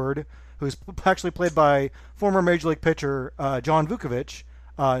 Hayward, who's actually played by former Major League pitcher John Vukovic,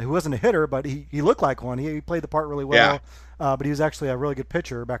 who wasn't a hitter, but he looked like one. He played the part really well, but he was actually a really good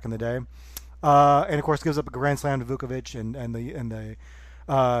pitcher back in the day. And, of course, gives up a grand slam to Vukovic, and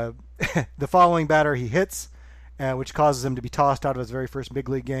the following batter he hits, which causes him to be tossed out of his very first big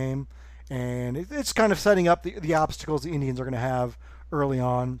league game. And it's kind of setting up the obstacles the Indians are going to have early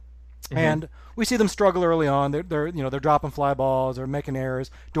on. Mm-hmm. And we see them struggle early on. They're dropping fly balls, they're making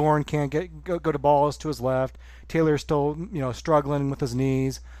errors. Dorn can't go to balls to his left. Taylor's still struggling with his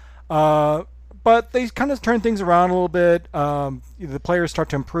knees. But they kind of turn things around a little bit. The players start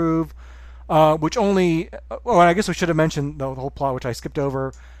to improve, which only. Well, I guess we should have mentioned the whole plot, which I skipped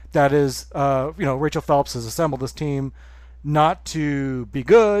over. That is, Rachel Phelps has assembled this team not to be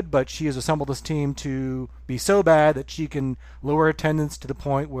good, but she has assembled this team to be so bad that she can lower attendance to the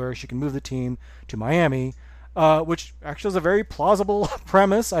point where she can move the team to Miami, which actually is a very plausible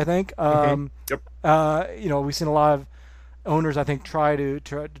premise, I think. Yep. We've seen a lot of owners, I think, try to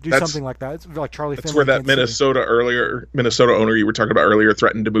do something like that. It's like Charlie Finley. That's where that Minnesota owner you were talking about earlier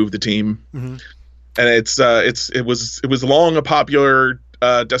threatened to move the team. Mm-hmm. and it was long a popular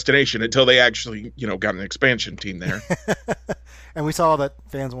destination until they actually got an expansion team there. And we saw that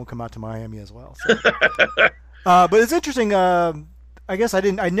fans won't come out to Miami as well. So. But it's interesting. I guess I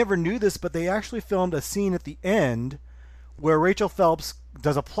never knew this, but they actually filmed a scene at the end where Rachel Phelps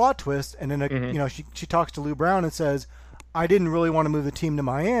does a plot twist, and then she talks to Lou Brown and says, "I didn't really want to move the team to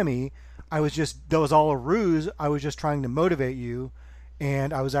Miami. That was all a ruse. I was just trying to motivate you,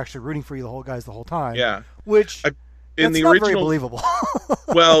 and I was actually rooting for you the whole time." Yeah, which in the not original, very believable.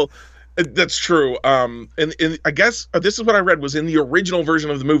 Well, that's true. And I guess this is what I read was in the original version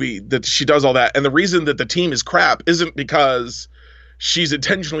of the movie that she does all that, and the reason that the team is crap isn't because she's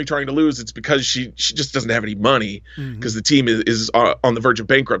intentionally trying to lose. It's because she just doesn't have any money because the team is on the verge of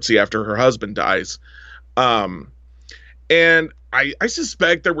bankruptcy after her husband dies. And I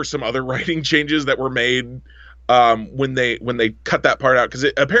suspect there were some other writing changes that were made when they cut that part out, because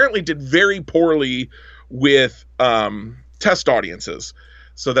it apparently did very poorly with test audiences.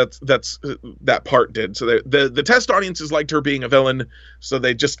 So that part did. So the test audiences liked her being a villain, so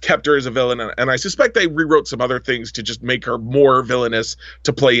they just kept her as a villain. And I suspect they rewrote some other things to just make her more villainous,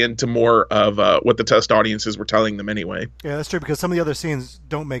 to play into more of what the test audiences were telling them anyway. Yeah, that's true, because some of the other scenes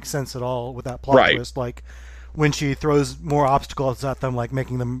don't make sense at all with that plot twist. Like when she throws more obstacles at them, like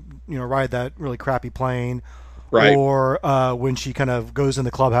making them ride that really crappy plane, right? Or when she kind of goes in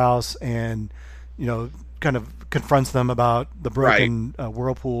the clubhouse and kind of confronts them about the broken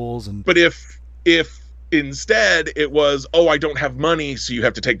whirlpools. But if instead it was, oh, I don't have money, so you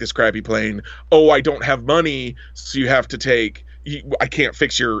have to take this crappy plane. Oh, I don't have money, so you have to take. I can't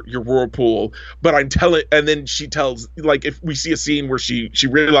fix your whirlpool, but I'm telling. And then she tells, like, if we see a scene where she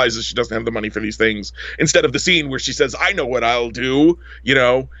realizes she doesn't have the money for these things, instead of the scene where she says, I know what I'll do,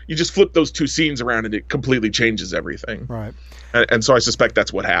 you just flip those two scenes around and it completely changes everything. Right. And so I suspect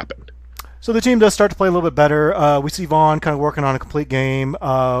that's what happened. So the team does start to play a little bit better. We see Vaughn kind of working on a complete game.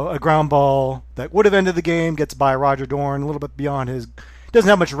 A ground ball that would have ended the game gets by Roger Dorn, a little bit beyond his. Doesn't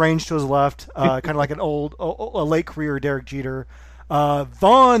have much range to his left. Kind of like a late career Derek Jeter.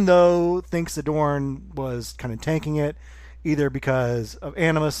 Vaughn, though, thinks that Dorn was kind of tanking it, either because of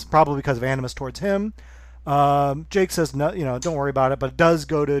animus, probably because of animus towards him. Jake says, no, don't worry about it, but does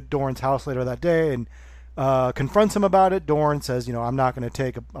go to Dorn's house later that day and confronts him about it. Dorn says, I'm not going to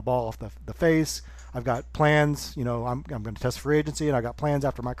take a ball off the face. I've got plans. I'm going to test free agency, and I got plans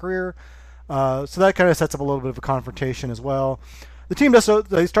after my career. So that kind of sets up a little bit of a confrontation as well. The team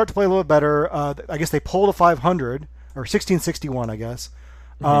they start to play a little bit better. I guess they pulled a 500 or 1661, I guess.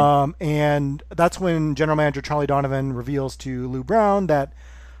 And that's when General Manager Charlie Donovan reveals to Lou Brown that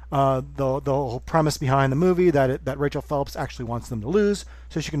the whole premise behind the movie that Rachel Phelps actually wants them to lose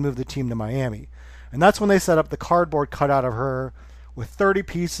so she can move the team to Miami. And that's when they set up the cardboard cutout of her with 30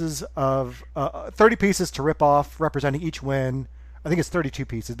 pieces to rip off, representing each win. I think it's 32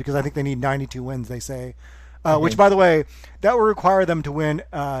 pieces because I think they need 92 wins, they say. Which, by the way, that will require them to win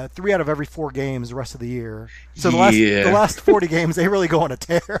 3 out of every 4 games the rest of the year. So the last 40 games, they really go on a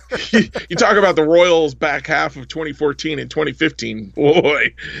tear. You talk about the Royals back half of 2014 and 2015.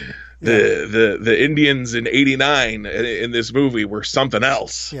 Boy, the Indians in '89 in this movie were something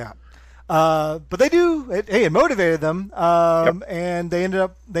else. Yeah. But they do. It motivated them, and they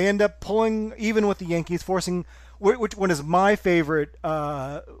end up pulling even with the Yankees, forcing which one is my favorite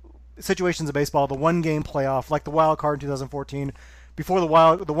situations of baseball, the one-game playoff, like the wild card in 2014. Before the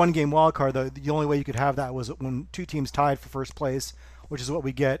one-game wild card, the only way you could have that was when 2 teams tied for first place, which is what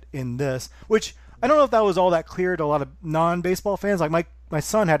we get in this. Which I don't know if that was all that clear to a lot of non-baseball fans. Like my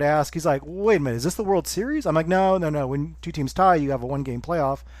son had to ask. He's like, "Wait a minute, is this the World Series?" I'm like, "No. When 2 teams tie, you have a one-game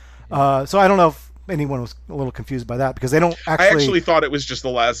playoff." So I don't know if anyone was a little confused by that because they don't actually. I actually thought it was just the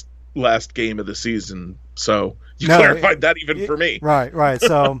last game of the season. So you clarified that even for me. Right.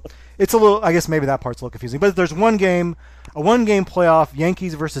 So it's a little. I guess maybe that part's a little confusing. But there's a one-game playoff,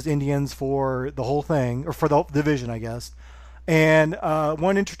 Yankees versus Indians for the whole thing, or for the division, I guess. And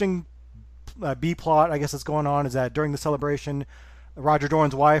one interesting B plot, I guess, that's going on is that during the celebration, Roger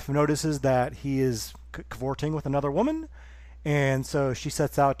Dorn's wife notices that he is cavorting with another woman. And so she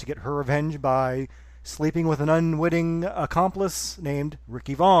sets out to get her revenge by sleeping with an unwitting accomplice named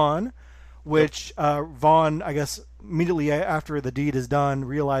Ricky Vaughn, which Vaughn, I guess, immediately after the deed is done,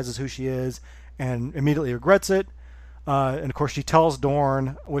 realizes who she is and immediately regrets it. And, of course, she tells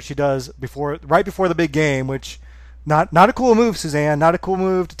Dorn what she does right before the big game, which not a cool move, Suzanne, not a cool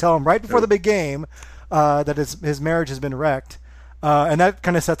move to tell him right before the big game that his marriage has been wrecked. And that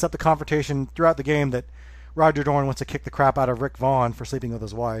kind of sets up the confrontation throughout the game that Roger Dorn wants to kick the crap out of Rick Vaughn for sleeping with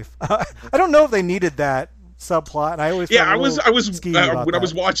his wife. I don't know if they needed that subplot, and I always I was skeevy about when I that.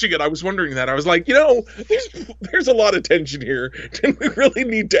 was watching it, I was wondering that. I was like, there's a lot of tension here. Didn't we really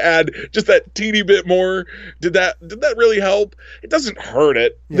need to add just that teeny bit more? Did that really help? It doesn't hurt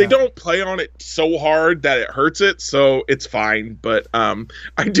it. Yeah. They don't play on it so hard that it hurts it, so it's fine. But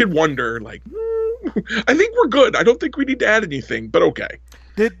I did wonder, like, I think we're good. I don't think we need to add anything, but okay.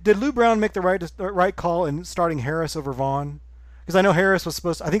 Did Lou Brown make the right call in starting Harris over Vaughn? Because I know Harris was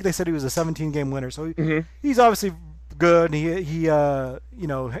supposed to, I think they said he was a 17-game winner, so he's obviously good. And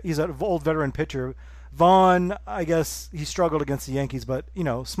he's an old veteran pitcher. Vaughn, I guess he struggled against the Yankees, but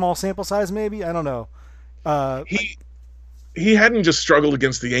small sample size maybe. I don't know. He hadn't just struggled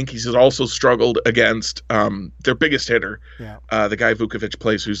against the Yankees; he also struggled against their biggest hitter, the guy Vukovich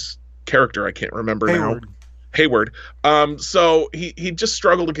plays, whose character I can't remember now. Hayward. So he just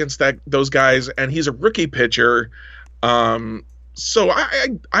struggled against those guys, and he's a rookie pitcher. So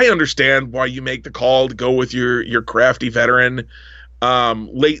I understand why you make the call to go with your crafty veteran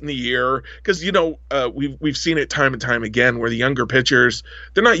late in the year, because we've seen it time and time again where the younger pitchers,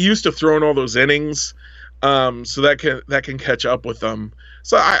 they're not used to throwing all those innings, so that can catch up with them.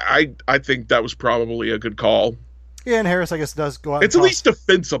 So I think that was probably a good call. Yeah, and Harris, I guess, does go out. It's at least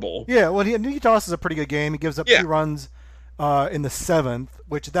defensible. Yeah, well, he tosses a pretty good game. He gives up 2 runs in the 7th,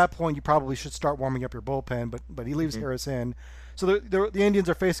 which at that point you probably should start warming up your bullpen, but he leaves Harris in. So the Indians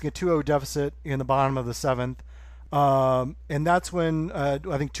are facing a 2-0 deficit in the bottom of the 7th, and that's when I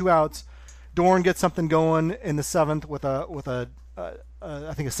think 2 outs. Dorn gets something going in the 7th with a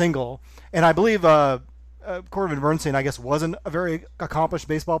I think a single, and I believe Corbin Bernstein, I guess, wasn't a very accomplished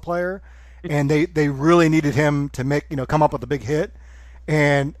baseball player, and they really needed him to come up with a big hit,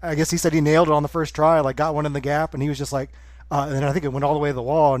 and I guess he said he nailed it on the first try, like got one in the gap, and he was just like, and then I think it went all the way to the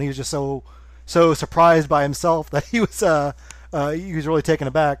wall, and he was just so surprised by himself that he was really taken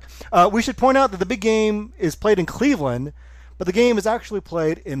aback. We should point out that the big game is played in Cleveland, but the game is actually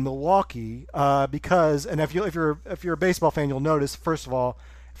played in Milwaukee because, and if you're a baseball fan, you'll notice, first of all,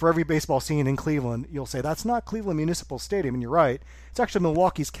 for every baseball scene in Cleveland, you'll say that's not Cleveland Municipal Stadium, and you're right. It's actually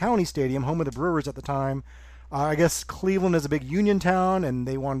Milwaukee's County Stadium, home of the Brewers at the time. I guess Cleveland is a big union town, and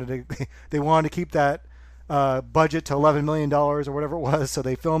they wanted to keep that budget to $11 million or whatever it was, so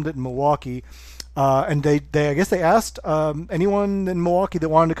they filmed it in Milwaukee. And they I guess they asked anyone in Milwaukee that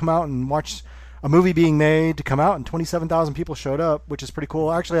wanted to come out and watch a movie being made to come out, and 27,000 people showed up, which is pretty cool.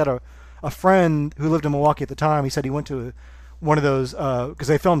 I actually had a friend who lived in Milwaukee at the time. He said he went to one of those because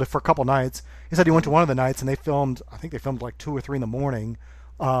they filmed it for a couple nights. He said he went to one of the nights and I think they filmed like 2 or 3 in the morning.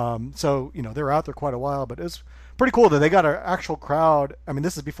 So they were out there quite a while, but it was pretty cool that they got an actual crowd. I mean,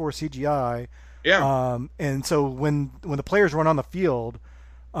 this is before CGI. Yeah. And so when the players run on the field,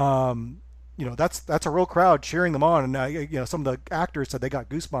 that's a real crowd cheering them on, and some of the actors said they got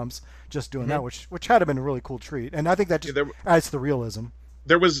goosebumps just doing that, which had been a really cool treat, and I think that just adds to the realism.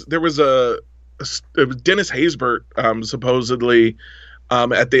 There was it was Dennis Haysbert supposedly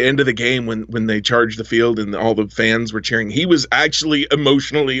at the end of the game when they charged the field and all the fans were cheering. He was actually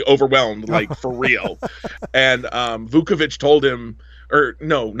emotionally overwhelmed, like for real. And Vukovich told him, or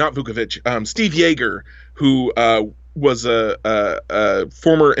no, not Vukovich, Steve Yeager, who was a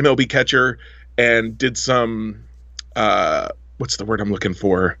former MLB catcher and did some what's the word I'm looking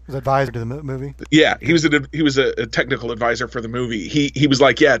for? Was advisor to the movie. Yeah, he was a technical advisor for the movie. He was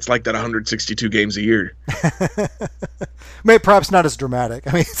like, yeah, it's like that 162 games a year. Maybe perhaps not as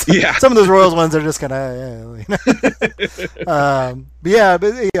dramatic. I mean, some of those Royals ones are just kind of.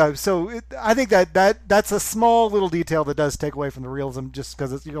 So I think that's a small little detail that does take away from the realism, just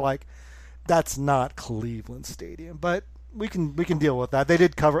because you're like, that's not Cleveland Stadium, but we can deal with that. They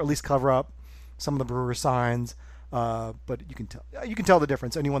did at least cover up some of the Brewer signs, but you can tell the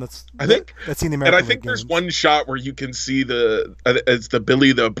difference. Anyone that's seen the American and I think League there's games. one shot where you can see it's the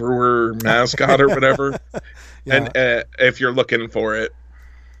Billy the Brewer mascot or whatever, and if you're looking for it.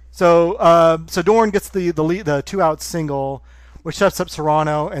 So Dorn gets the 2-out single, which sets up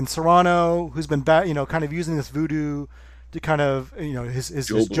Serrano, and Serrano, who's been kind of using this voodoo to kind of his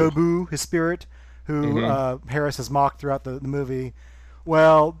Jobu, his spirit, who Harris has mocked throughout the movie.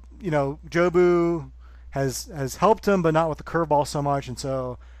 Well, Jobu has helped him, but not with the curveball so much, and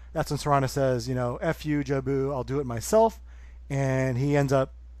so that's when Serrano says, "F you, Jobu, I'll do it myself," and he ends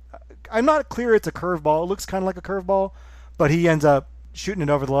up. I'm not clear it's a curveball. It looks kind of like a curveball, but he ends up shooting it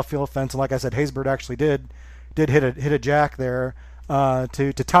over the left field fence, and like I said, Haysbert actually did hit a jack there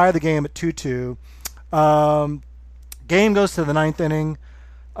to tie the game at 2-2. Game goes to the 9th inning.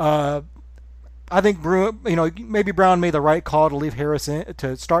 I think maybe Brown made the right call to leave Harris in,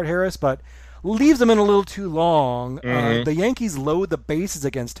 to start Harris, but leaves him in a little too long. The Yankees load the bases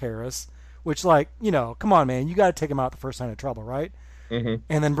against Harris which, like, come on, man, you got to take him out the first sign of trouble, right? Mm-hmm.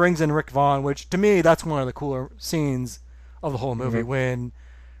 And then brings in Rick Vaughn, which to me, that's one of the cooler scenes of the whole movie, when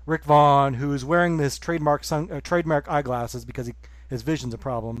Rick Vaughn, who's wearing this trademark eyeglasses because his vision's a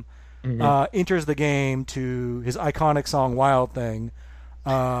problem, enters the game to his iconic song "Wild Thing,"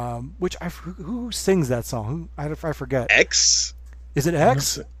 which who sings that song? I forget. X? Is it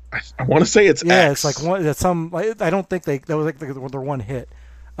X? I want to say it's X. X. It's like that's some. I don't think that was like their one hit.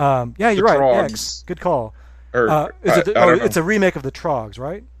 Yeah, you're right. Trogs. X. Good call. Or, is it? I don't know. It's a remake of the Trogs,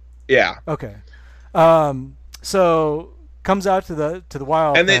 right? Yeah. Okay. So comes out to the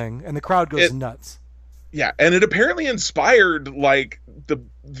Wild Thing, and the crowd goes nuts. Yeah, and it apparently inspired like the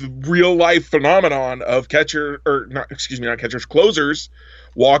real life phenomenon of closers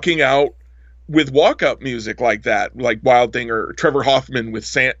walking out with walk up music like that, like Wild Thing or Trevor Hoffman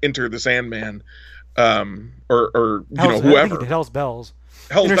with Enter the Sandman, or whoever. Hell's Bells.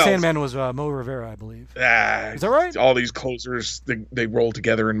 Hell's Enter Bells. Sandman was Mo Rivera, I believe. Is that right? All these closers they roll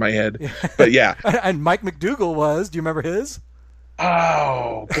together in my head, but yeah. And Mike McDougal was. Do you remember his?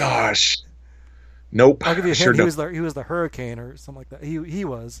 Oh gosh. Nope. I'll give you a sure hint. He was the Hurricane or something like that. He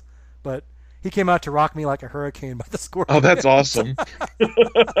was, but he came out to "Rock Me Like a Hurricane" by the Scorpions. Oh, that's awesome.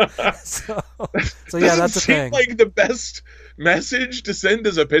 so yeah, that's the thing. Like the best message to send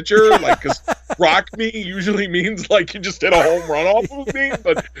as a pitcher, like, because "Rock Me" usually means like you just hit a home run off of me.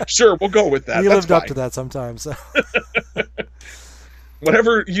 But sure, we'll go with that. He lived fine. up to that sometimes. So.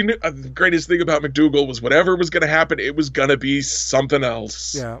 Whatever you knew, the greatest thing about McDougal was whatever was going to happen, it was going to be something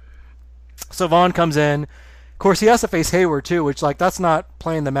else. Yeah. So Vaughn comes in. Of course, he has to face Hayward too, which like that's not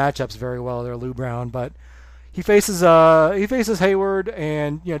playing the matchups very well there, Lou Brown. But he faces Hayward,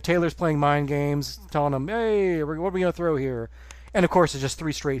 and Taylor's playing mind games, telling him, "Hey, what are we gonna throw here?" And of course, it's just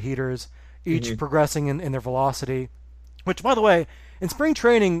 3 straight heaters, each progressing in their velocity. Which, by the way, in spring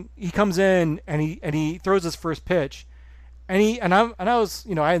training, he comes in and he throws his first pitch. And I was,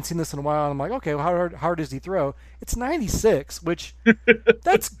 I hadn't seen this in a while, and I'm like, okay, well, how hard does he throw? It's 96, which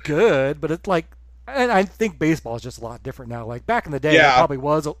that's good, but it's like, and I think baseball is just a lot different now. Like back in the day, it probably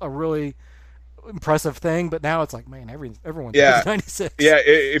was a really impressive thing, but now it's like, man, everyone throws 96. Yeah,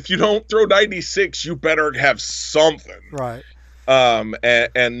 if you don't throw 96, you better have something. Right.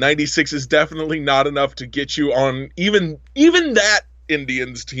 And 96 is definitely not enough to get you on even that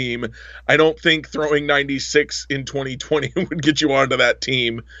Indians team. I don't think throwing 96 in 2020 would get you onto that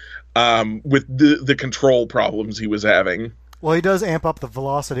team with the control problems he was having. Well, he does amp up the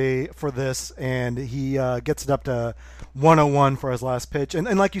velocity for this, and he gets it up to 101 for his last pitch. And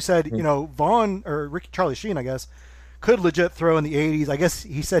like you said, Vaughn or Charlie Sheen, I guess, could legit throw in the 80s. I guess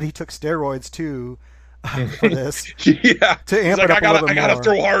he said he took steroids too for this. Yeah, to amp it up a little bit more. I gotta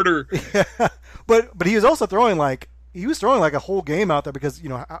throw harder. Yeah. But he was also throwing like a whole game out there because,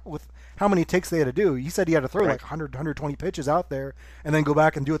 with how many takes they had to do. He said he had to throw like 100, 120 pitches out there and then go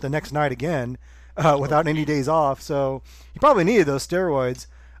back and do it the next night again without any days off. So he probably needed those steroids.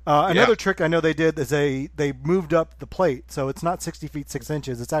 Another trick I know they did is they moved up the plate. So it's not 60 feet 6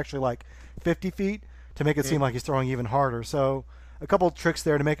 inches. It's actually like 50 feet to make it seem like he's throwing even harder. So a couple of tricks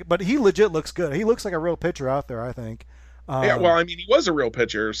there to make it. But he legit looks good. He looks like a real pitcher out there, I think. Yeah, well, I mean, he was a real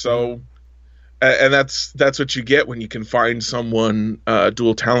pitcher, so... And that's what you get when you can find someone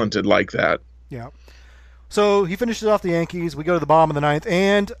dual talented like that. Yeah. So he finishes off the Yankees. We go to the bottom of the 9th,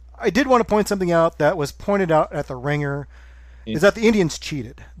 and I did want to point something out that was pointed out at the Ringer, is that the Indians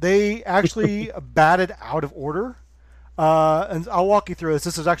cheated. They actually batted out of order, and I'll walk you through this.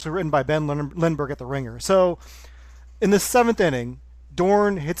 This was actually written by Ben Lindbergh at the Ringer. So in the 7th inning,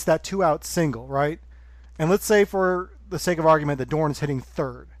 Dorn hits that 2-out single, right? And let's say for the sake of argument that Dorn is hitting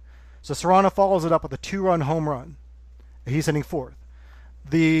third. So Serrano follows it up with a 2-run home run. He's hitting fourth.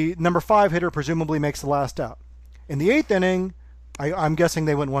 The number 5 hitter presumably makes the last out. In the 8th inning, I'm guessing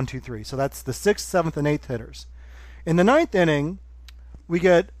they went 1, 2, 3. So that's the 6th, 7th, and 8th hitters. In the 9th inning, we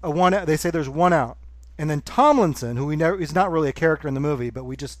get a 1 out. They say there's 1 out. And then Tomlinson, who is not really a character in the movie, but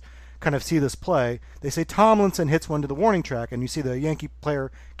we just kind of see this play. They say Tomlinson hits one to the warning track, and you see the Yankee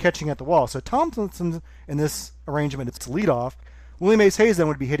player catching at the wall. So Tomlinson, in this arrangement, it's leadoff. Willie Mays Hayes then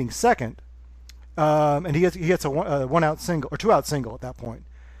would be hitting second, and he gets a 1-out single or 2-out single at that point.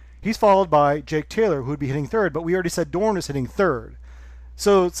 He's followed by Jake Taylor, who would be hitting third, but we already said Dorn is hitting third.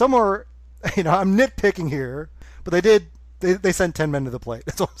 So somewhere, I'm nitpicking here, but they sent 10 men to the plate.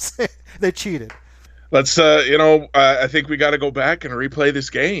 That's what I'm saying. They cheated. Let's, I think we got to go back and replay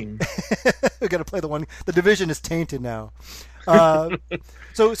this game. We got to play the one. The division is tainted now.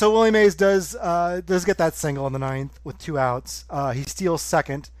 So Willie Mays does get that single in the 9th with 2 outs. He steals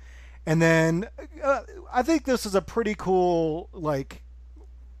second, and then I think this is a pretty cool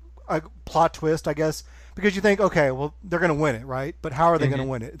a plot twist, I guess, because you think, okay, well, they're going to win it, right? But how are they going to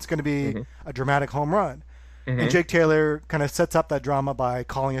win it? It's going to be a dramatic home run. And Jake Taylor kind of sets up that drama by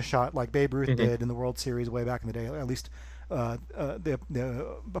calling a shot like Babe Ruth did in the World Series way back in the day. At least the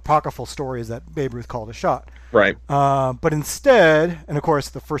apocryphal story is that Babe Ruth called a shot. Right. But instead, and of course,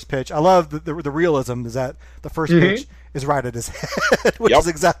 the first pitch, I love the realism is that the first pitch is right at his head, which is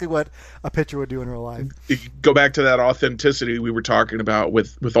exactly what a pitcher would do in real life. Go back to that authenticity we were talking about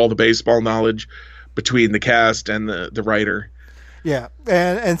with all the baseball knowledge between the cast and the writer. Yeah,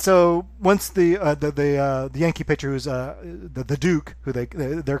 and so once the Yankee pitcher who's the Duke, who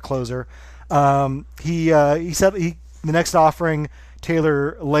their closer, he said the next offering,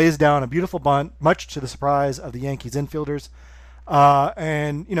 Taylor lays down a beautiful bunt, much to the surprise of the Yankees infielders,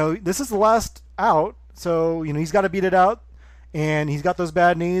 and this is the last out, so he's got to beat it out, and he's got those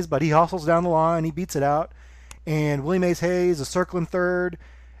bad knees, but he hustles down the line, he beats it out, and Willie Mays Hayes is circling third.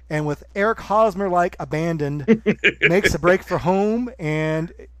 And with Eric Hosmer abandoned, makes a break for home.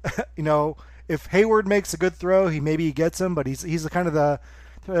 And, if Hayward makes a good throw, maybe gets him. But he's kind of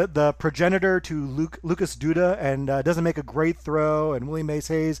the progenitor to Lucas Duda and doesn't make a great throw. And Willie Mays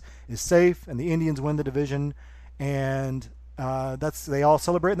Hayes is safe. And the Indians win the division. And they all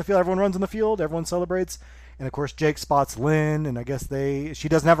celebrate in the field. Everyone runs in the field. Everyone celebrates. And, of course, Jake spots Lynn. And I guess she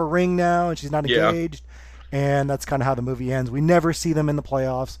doesn't have a ring now. And she's not engaged. And that's kind of how the movie ends. We never see them in the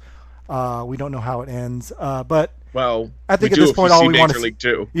playoffs. We don't know how it ends. But I think at this point, all we want to see,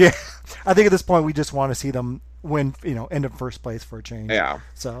 yeah, I think at this point we just want to see them win. End up first place for a change. Yeah.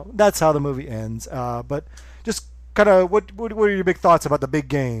 So that's how the movie ends. But just kind of what are your big thoughts about the big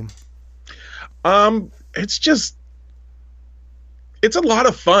game? It's a lot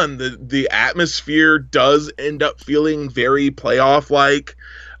of fun. The atmosphere does end up feeling very playoff like,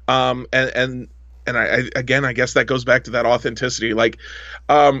 and I guess that goes back to that authenticity. One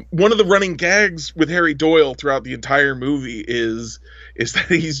of the running gags with Harry Doyle throughout the entire movie is that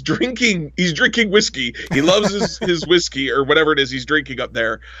he's drinking whiskey. He loves his whiskey or whatever it is he's drinking up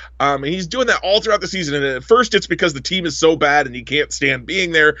there. And he's doing that all throughout the season. And at first it's because the team is so bad and he can't stand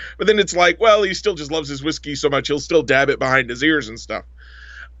being there. But then it's like, well, he still just loves his whiskey so much he'll still dab it behind his ears and stuff.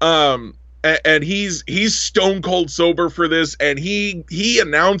 And he's stone cold sober for this, and he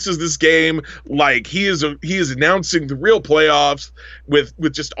announces this game like he is announcing the real playoffs with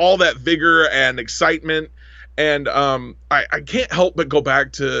just all that vigor and excitement. And I can't help but go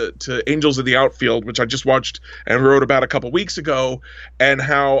back to Angels in the Outfield, which I just watched and wrote about a couple weeks ago, and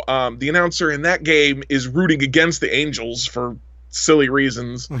how the announcer in that game is rooting against the Angels for silly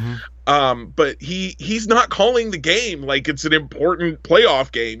reasons. But he's not calling the game like it's an important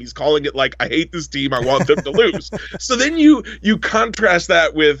playoff game. He's calling it like, I hate this team, I want them to lose. So then you contrast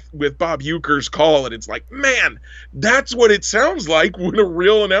that with Bob Uecker's call, and it's like, man, that's what it sounds like when a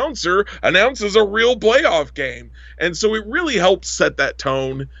real announcer announces a real playoff game. And so it really helps set that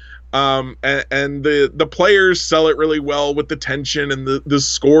tone. And the players sell it really well with the tension, and the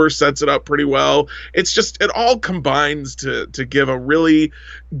score sets it up pretty well. It's just, it all combines to give a really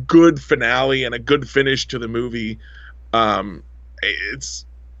good finale and a good finish to the movie. It's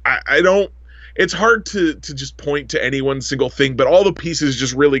hard to just point to any one single thing, but all the pieces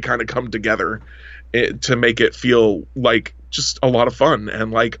just really kind of come together to make it feel like just a lot of fun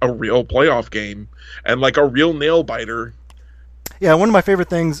and like a real playoff game and like a real nail biter. Yeah, one of my favorite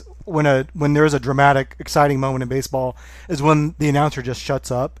things when there's a dramatic, exciting moment in baseball is when the announcer just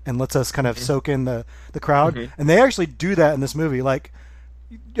shuts up and lets us kind of soak in the crowd. And they actually do that in this movie.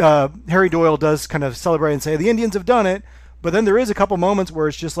 Harry Doyle does kind of celebrate and say, the Indians have done it. But then there is a couple moments where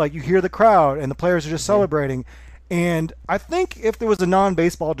it's just like you hear the crowd and the players are just celebrating. And I think if there was a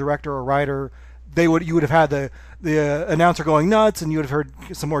non-baseball director or writer, you would have had the announcer going nuts, and you would have heard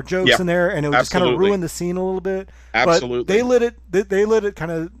some more jokes in there, and it would just kind of ruin the scene a little bit. Absolutely. But they let it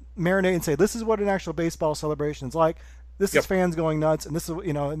kind of marinate and say, this is what an actual baseball celebration is like. This is fans going nuts, and this is,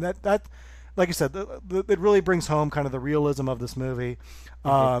 and that like you said, it really brings home kind of the realism of this movie.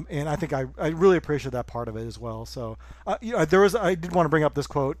 And I think I really appreciate that part of it as well. So, I did want to bring up this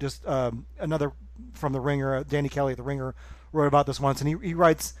quote, just another from The Ringer. Danny Kelly at The Ringer wrote about this once, and he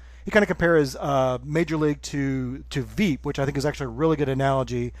writes, he kind of compares Major League to Veep, which I think is actually a really good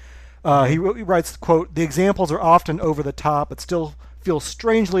analogy. He writes, quote, "The examples are often over the top, but still feel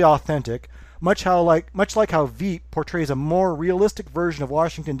strangely authentic, much like how Veep portrays a more realistic version of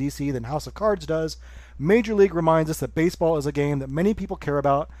Washington, D.C. than House of Cards does. Major League reminds us that baseball is a game that many people care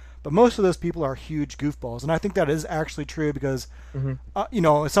about, but most of those people are huge goofballs." And I think that is actually true because,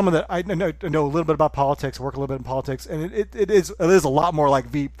 some of I know a little bit about politics, work a little bit in politics, and it is a lot more like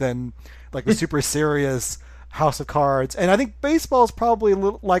Veep than like the super serious House of Cards. And I think baseball is probably a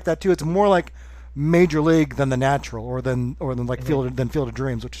little like that too. It's more like Major League than the Natural, or than like Field of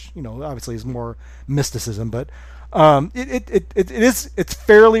Dreams, which obviously is more mysticism. But it's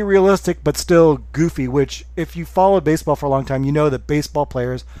fairly realistic, but still goofy. Which, if you followed baseball for a long time, you know that baseball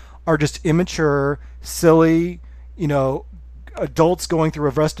players are just immature, silly, adults going through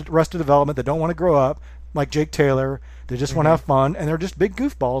arrested development that don't want to grow up, like Jake Taylor. They just want to have fun, and they're just big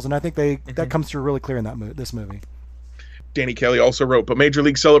goofballs. And I think that comes through really clear in this movie. Danny Kelly also wrote, but Major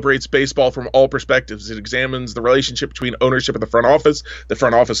League celebrates baseball from all perspectives. It examines the relationship between ownership and the front office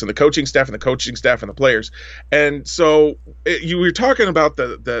and the coaching staff, and the coaching staff and the players. And so you were talking about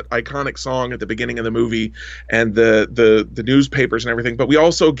the iconic song at the beginning of the movie and the newspapers and everything, but we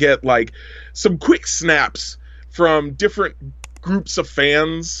also get like some quick snaps from different groups of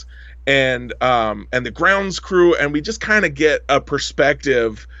fans and the grounds crew, and we just kind of get a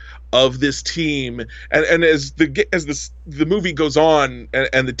perspective of this team, and as the movie goes on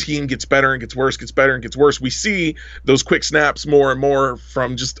and the team gets better and gets worse, we see those quick snaps more and more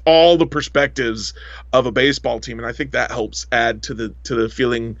from just all the perspectives of a baseball team, and I think that helps add to the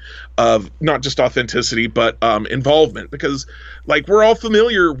feeling of not just authenticity but involvement, because like we're all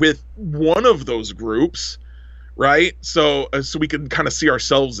familiar with one of those groups, right? So we can kind of see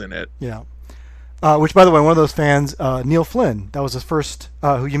ourselves in it. Yeah. Which, by the way, one of those fans, Neil Flynn, that was his first,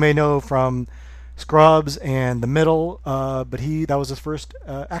 who you may know from Scrubs and The Middle, but that was his first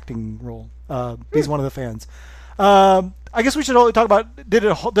acting role. He's one of the fans. I guess we should talk about,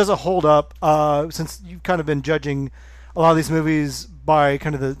 does it hold up, since you've kind of been judging a lot of these movies by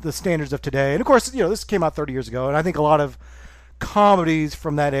kind of the standards of today. And, of course, this came out 30 years ago, and I think a lot of comedies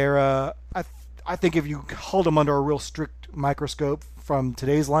from that era, I think if you hold them under a real strict microscope from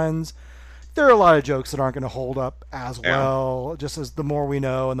today's lens, there are a lot of jokes that aren't going to hold up as well, just as the more we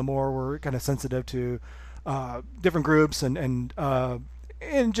know and the more we're kind of sensitive to different groups and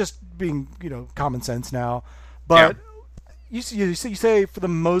just being, common sense now. But you say for the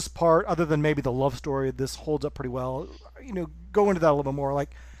most part, other than maybe the love story, this holds up pretty well. Go into that a little bit more.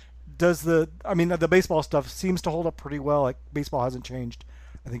 Like, the baseball stuff seems to hold up pretty well. Like, baseball hasn't changed,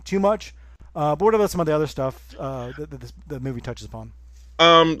 I think, too much. But what about some of the other stuff that the movie touches upon?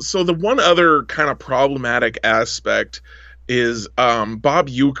 So the one other kind of problematic aspect is Bob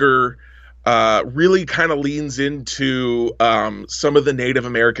Uecker really kind of leans into some of the Native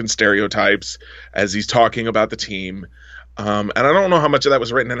American stereotypes as he's talking about the team. And I don't know how much of that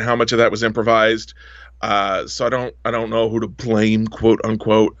was written and how much of that was improvised. So I don't know who to blame, quote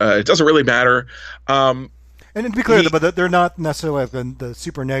unquote. It doesn't really matter. And to be clear, but they're not necessarily like the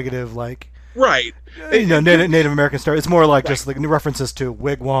super negative, like, right. Native American story. It's more like just like references to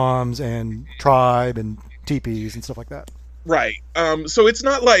wigwams and tribe and teepees and stuff like that. Right. So it's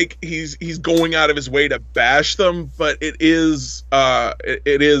not like he's going out of his way to bash them, but it is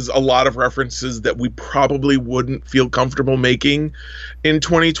a lot of references that we probably wouldn't feel comfortable making in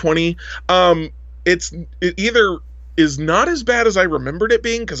 2020. It either is not as bad as I remembered it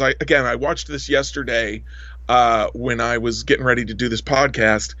being, because I watched this yesterday when I was getting ready to do this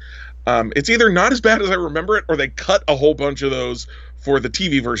podcast. It's either not as bad as I remember it, or they cut a whole bunch of those for the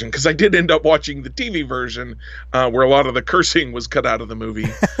TV version, because I did end up watching the TV version where a lot of the cursing was cut out of the movie.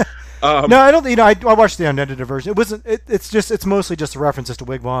 No, I don't. I watched the unedited version. It wasn't. It's mostly just references to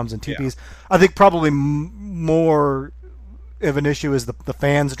wigwams and teepees. Yeah. I think probably more of an issue is the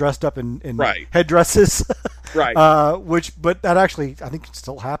fans dressed up in right. headdresses, right? But that actually I think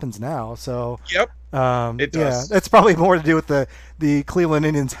still happens now. So yep. It does. Yeah, it's probably more to do with the Cleveland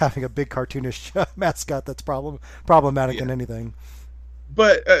Indians having a big cartoonish mascot that's problematic than anything.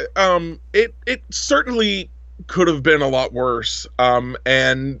 But it certainly could have been a lot worse.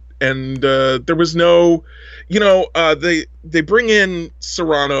 And there was no, they bring in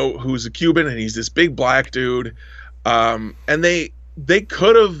Serrano, who's a Cuban, and he's this big black dude. And they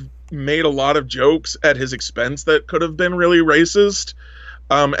could have made a lot of jokes at his expense that could have been really racist.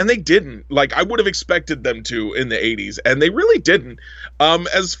 And they didn't. Like, I would have expected them to in the 80s, and they really didn't.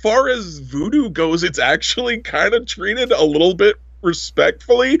 As far as voodoo goes, it's actually kind of treated a little bit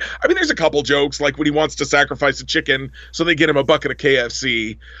respectfully. I mean, there's a couple jokes, like when he wants to sacrifice a chicken, so they get him a bucket of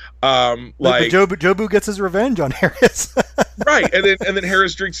KFC. Like Jobu gets his revenge on Harris. Right, and then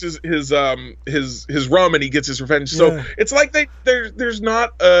Harris drinks his rum and he gets his revenge. So it's like there's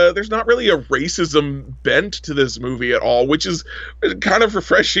not really a racism bent to this movie at all, which is kind of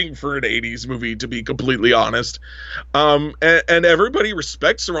refreshing for an 80s movie, to be completely honest. And everybody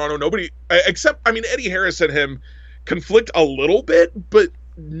respects Serrano. Nobody except, Eddie Harris and him conflict a little bit, but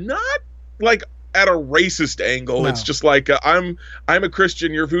not like at a racist angle. No. It's just like I'm a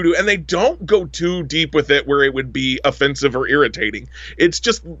Christian, you're voodoo, and they don't go too deep with it where it would be offensive or irritating. It's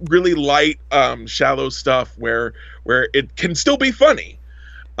just really light, shallow stuff where it can still be funny.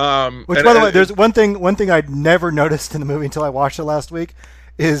 Which, by the way, there's one thing I'd never noticed in the movie until I watched it last week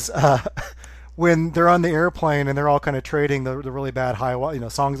is when they're on the airplane and they're all kind of trading the really bad Hiawatha,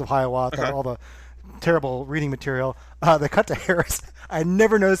 songs of Hiawatha, all the terrible reading material. They cut to Harris. I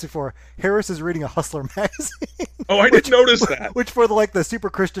never noticed before. Harris is reading a Hustler magazine. Oh, I didn't notice that. Which for the super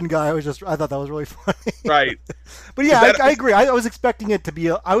Christian guy, I thought that was really funny. Right. But yeah, I agree. I was expecting it to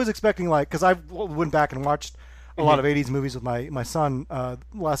be. I was expecting because I went back and watched a lot of 80s movies with my son the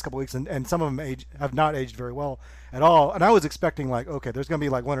last couple of weeks, and some of them have not aged very well at all. And I was expecting okay, there's going to be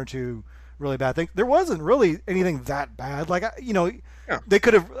one or two really bad things. There wasn't really anything that bad. They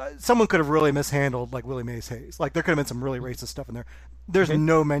could have someone could have really mishandled Willie Mays Hayes. There could have been some really racist stuff in there. There's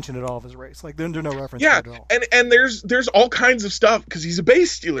no mention at all of his race. There's no reference to it at all. And there's all kinds of stuff because he's a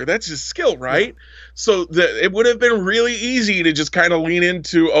bass stealer. That's his skill, right? Yeah. So it would have been really easy to just kind of lean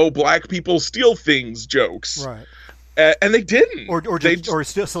into black people steal things jokes, right? And they didn't, or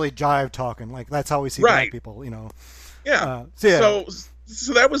still silly jive talking. That's how we see black people, Yeah. So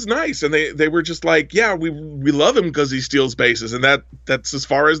that was nice, and they were just we love him because he steals bases, and that's as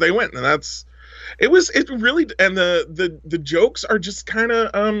far as they went, and it really, and the jokes are just kind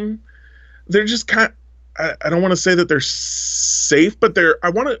of they're just kind. I don't want to say that they're safe, but I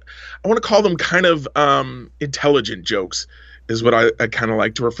want to call them kind of intelligent jokes is what I kind of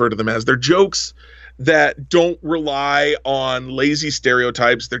like to refer to them as. They're jokes that don't rely on lazy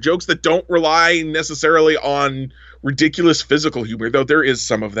stereotypes. They're jokes that don't rely necessarily on ridiculous physical humor, though there is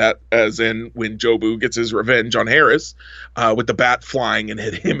some of that, as in when Jobu gets his revenge on Harris with the bat flying and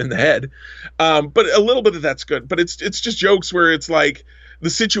hit him in the head. But a little bit of that's good. But it's just jokes where it's the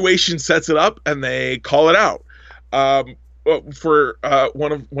situation sets it up and they call it out. For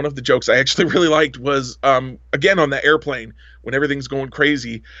one of the jokes I actually really liked was again on the airplane when everything's going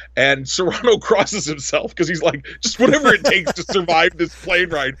crazy and Serrano crosses himself because he's just whatever it takes to survive this plane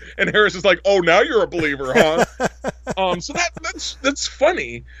ride, and Harris is oh, now you're a believer, huh? So that's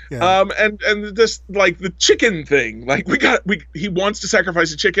funny. Yeah. And this the chicken thing, he wants to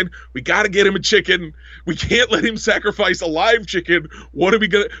sacrifice a chicken, we got to get him a chicken, we can't let him sacrifice a live chicken, what are we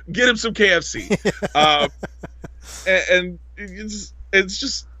gonna get him? Some KFC. And it's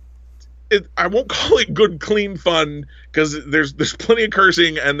just I won't call it good clean fun because there's plenty of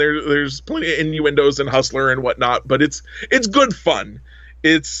cursing and there's plenty of innuendos and Hustler and whatnot, but it's good fun.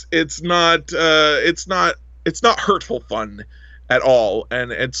 It's not hurtful fun at all,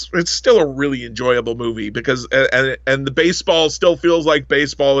 and it's still a really enjoyable movie because and the baseball still feels like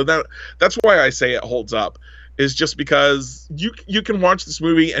baseball, and that's why I say it holds up. Is just because you can watch this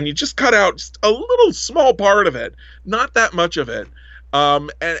movie and you just cut out just a little small part of it, not that much of it, and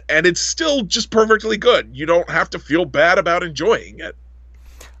it's still just perfectly good. You don't have to feel bad about enjoying it.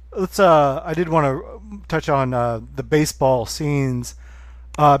 I did want to touch on the baseball scenes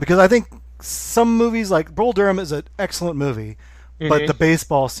because I think some movies like Bull Durham is an excellent movie, but some of the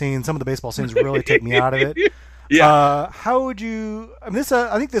baseball scenes really take me out of it. Yeah. How would you? I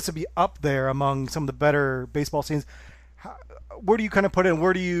think this would be up there among some of the better baseball scenes. Where do you kind of put it? And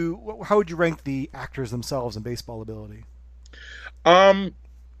how would you rank the actors themselves in baseball ability?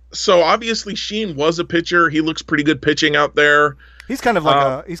 So obviously Sheen was a pitcher. He looks pretty good pitching out there. He's kind of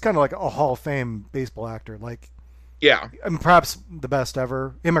like a Hall of Fame baseball actor. Yeah, perhaps the best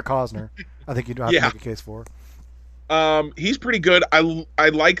ever. Him or Cosner, I think you'd have to make a case for. He's pretty good. I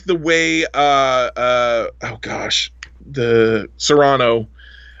like the way the Serrano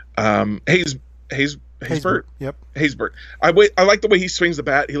Haysbert. Yep. Haysbert. I like the way he swings the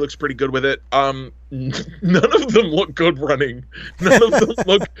bat. He looks pretty good with it. None of them look good running. None of them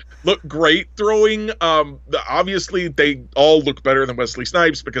look great throwing. Obviously they all look better than Wesley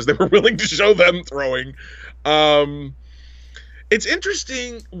Snipes because they were willing to show them throwing. It's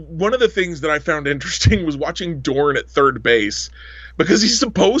interesting. One of the things that I found interesting was watching Dorn at third base because he's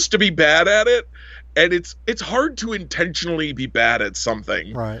supposed to be bad at it, and it's hard to intentionally be bad at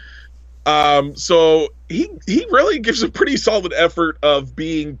something. Right. So he really gives a pretty solid effort of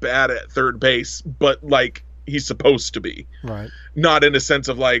being bad at third base, but he's supposed to be. Right. Not in a sense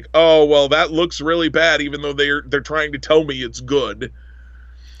of oh well, that looks really bad, even though they're trying to tell me it's good.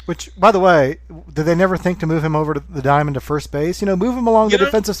 Which, by the way, did they never think to move him over to the diamond to first base? Move him along the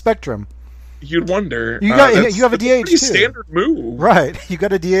defensive spectrum. You'd wonder. You have a DH too. Standard move, right? You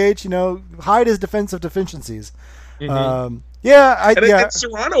got a DH. Hide his defensive deficiencies. Mm-hmm. Yeah, and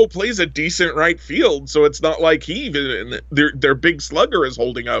Serrano plays a decent right field, so it's not like he even their big slugger is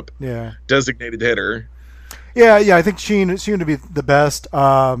holding up. Yeah, designated hitter. Yeah. I think Sheen to be the best,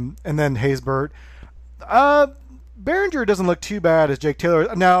 and then Haysbert. Behringer doesn't look too bad as Jake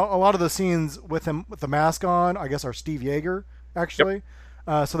Taylor. Now, a lot of the scenes with him with the mask on, I guess, are Steve Yeager actually.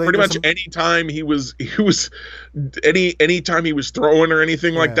 Yep. So they pretty much anytime he was anytime he was throwing or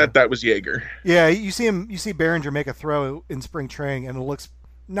anything like that was Yeager. Yeah, you see Behringer make a throw in spring training and it looks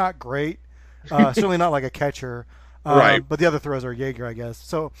not great. Certainly not like a catcher. Right. But the other throws are Yeager, I guess.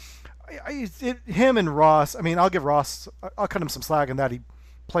 So him and Ross, I mean, I'll cut him some slack in that he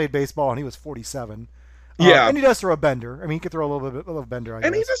played baseball and he was 47. Yeah, and he does throw a bender. I mean, he could throw a little bender, I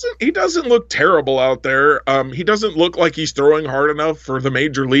guess. And he doesn't look terrible out there. He doesn't look like he's throwing hard enough for the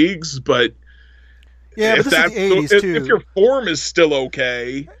major leagues, but yeah, but this is the 80s too. If your form is still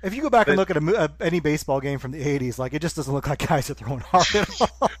okay, if you go back and look at any baseball game from the 80s, like it just doesn't look like guys are throwing hard at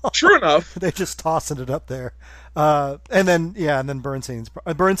all. True enough, they're just tossing it up there. And then Bernstein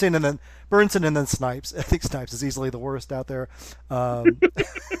and then Snipes. I think Snipes is easily the worst out there.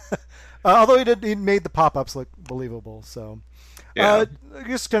 Although he made the pop-ups look believable. So, I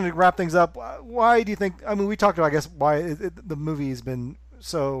guess kind of wrap things up. Why do you think? I mean, we talked about, I guess, why the movie's been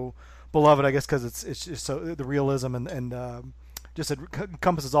so beloved. I guess because it's just so the realism and just it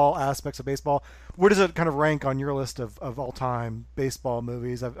encompasses all aspects of baseball. Where does it kind of rank on your list of all-time baseball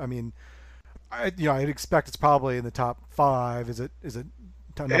movies? I mean, I'd expect it's probably in the top 5. Is it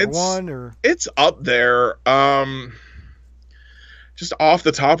number 1 or? It's up there. Just off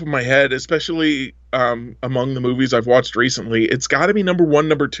the top of my head, especially among the movies I've watched recently, it's got to be number 1,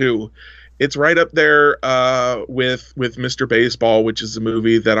 number 2. It's right up there with Mr. Baseball, which is a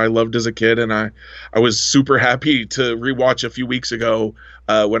movie that I loved as a kid, and I was super happy to rewatch a few weeks ago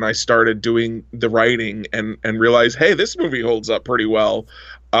when I started doing the writing and realized, hey, this movie holds up pretty well,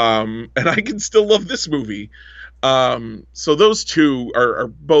 and I can still love this movie. So those two are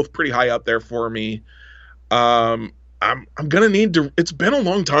both pretty high up there for me. I'm gonna need to. It's been a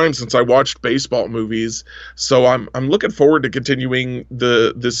long time since I watched baseball movies, so I'm looking forward to continuing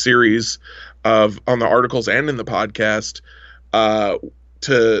this series on the articles and in the podcast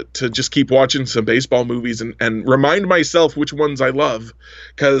to just keep watching some baseball movies and remind myself which ones I love,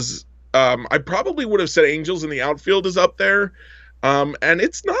 because I probably would have said Angels in the Outfield is up there. And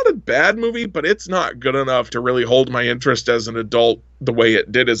it's not a bad movie, but it's not good enough to really hold my interest as an adult the way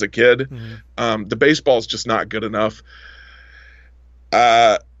it did as a kid. Mm-hmm. The baseball's just not good enough.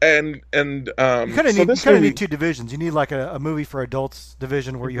 You kind of need two divisions. You need like a movie for adults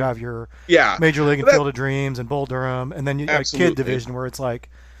division where you have your Major League and Field of Dreams and Bull Durham, and then you a kid division where it's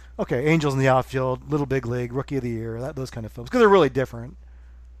like, okay, Angels in the Outfield, Little Big League, Rookie of the Year, those kind of films, because they're really different.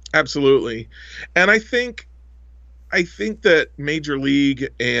 Absolutely, and I think that Major League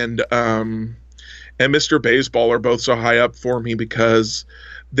and Mr. Baseball are both so high up for me because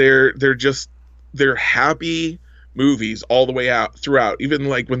they're happy movies all the way out throughout, even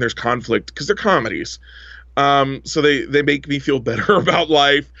like when there's conflict, because they're comedies. So they make me feel better about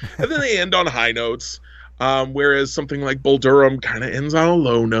life, and then they end on high notes. Whereas something like Bull Durham kind of ends on a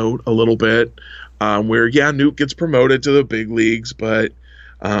low note a little bit, where Newt gets promoted to the big leagues, but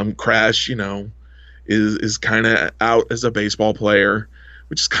Crash, is kind of out as a baseball player,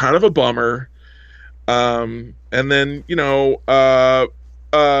 which is kind of a bummer. And then,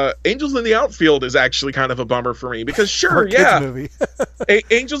 Angels in the Outfield is actually kind of a bummer for me because movie.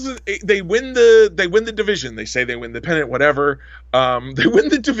 Angels, they win the division. They say they win the pennant, whatever. They win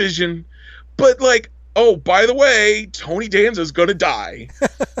the division, but like, oh, by the way, Tony Danza's gonna die.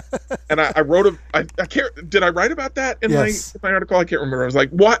 And I wrote I can't. Did I write about that in my article? I can't remember. I was like,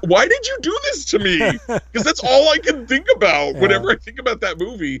 why did you do this to me? Because that's all I can think about whenever I think about that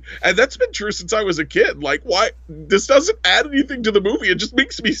movie, and that's been true since I was a kid. Like, why? This doesn't add anything to the movie. It just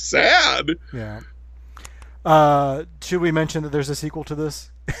makes me sad. Yeah. Should we mention that there's a sequel to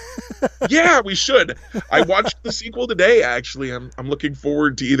this? Yeah, we should. I watched the sequel today, actually. I'm looking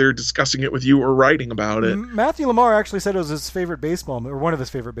forward to either discussing it with you or writing about it. Matthew Lamar actually said it was his favorite baseball, or one of his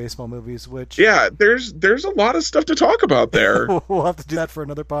favorite baseball movies, which... Yeah, there's a lot of stuff to talk about there. We'll have to do that for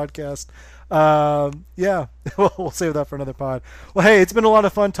another podcast. Yeah, we'll save that for another pod. Well, hey, it's been a lot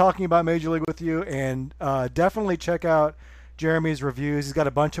of fun talking about Major League with you, and definitely check out Jeremy's reviews. He's got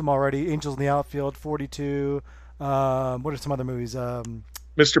a bunch of them already. Angels in the Outfield, 42. What are some other movies?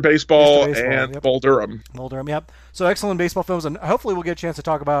 Mr. Baseball and yep. Bull Durham. Bull Durham, yep. So excellent baseball films, and hopefully we'll get a chance to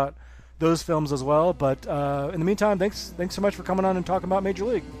talk about those films as well. But in the meantime, thanks so much for coming on and talking about Major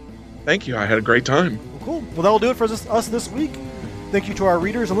League. Thank you. I had a great time. Well, cool. Well, that'll do it for us this week. Thank you to our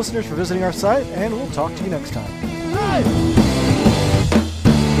readers and listeners for visiting our site, and we'll talk to you next time. Hey!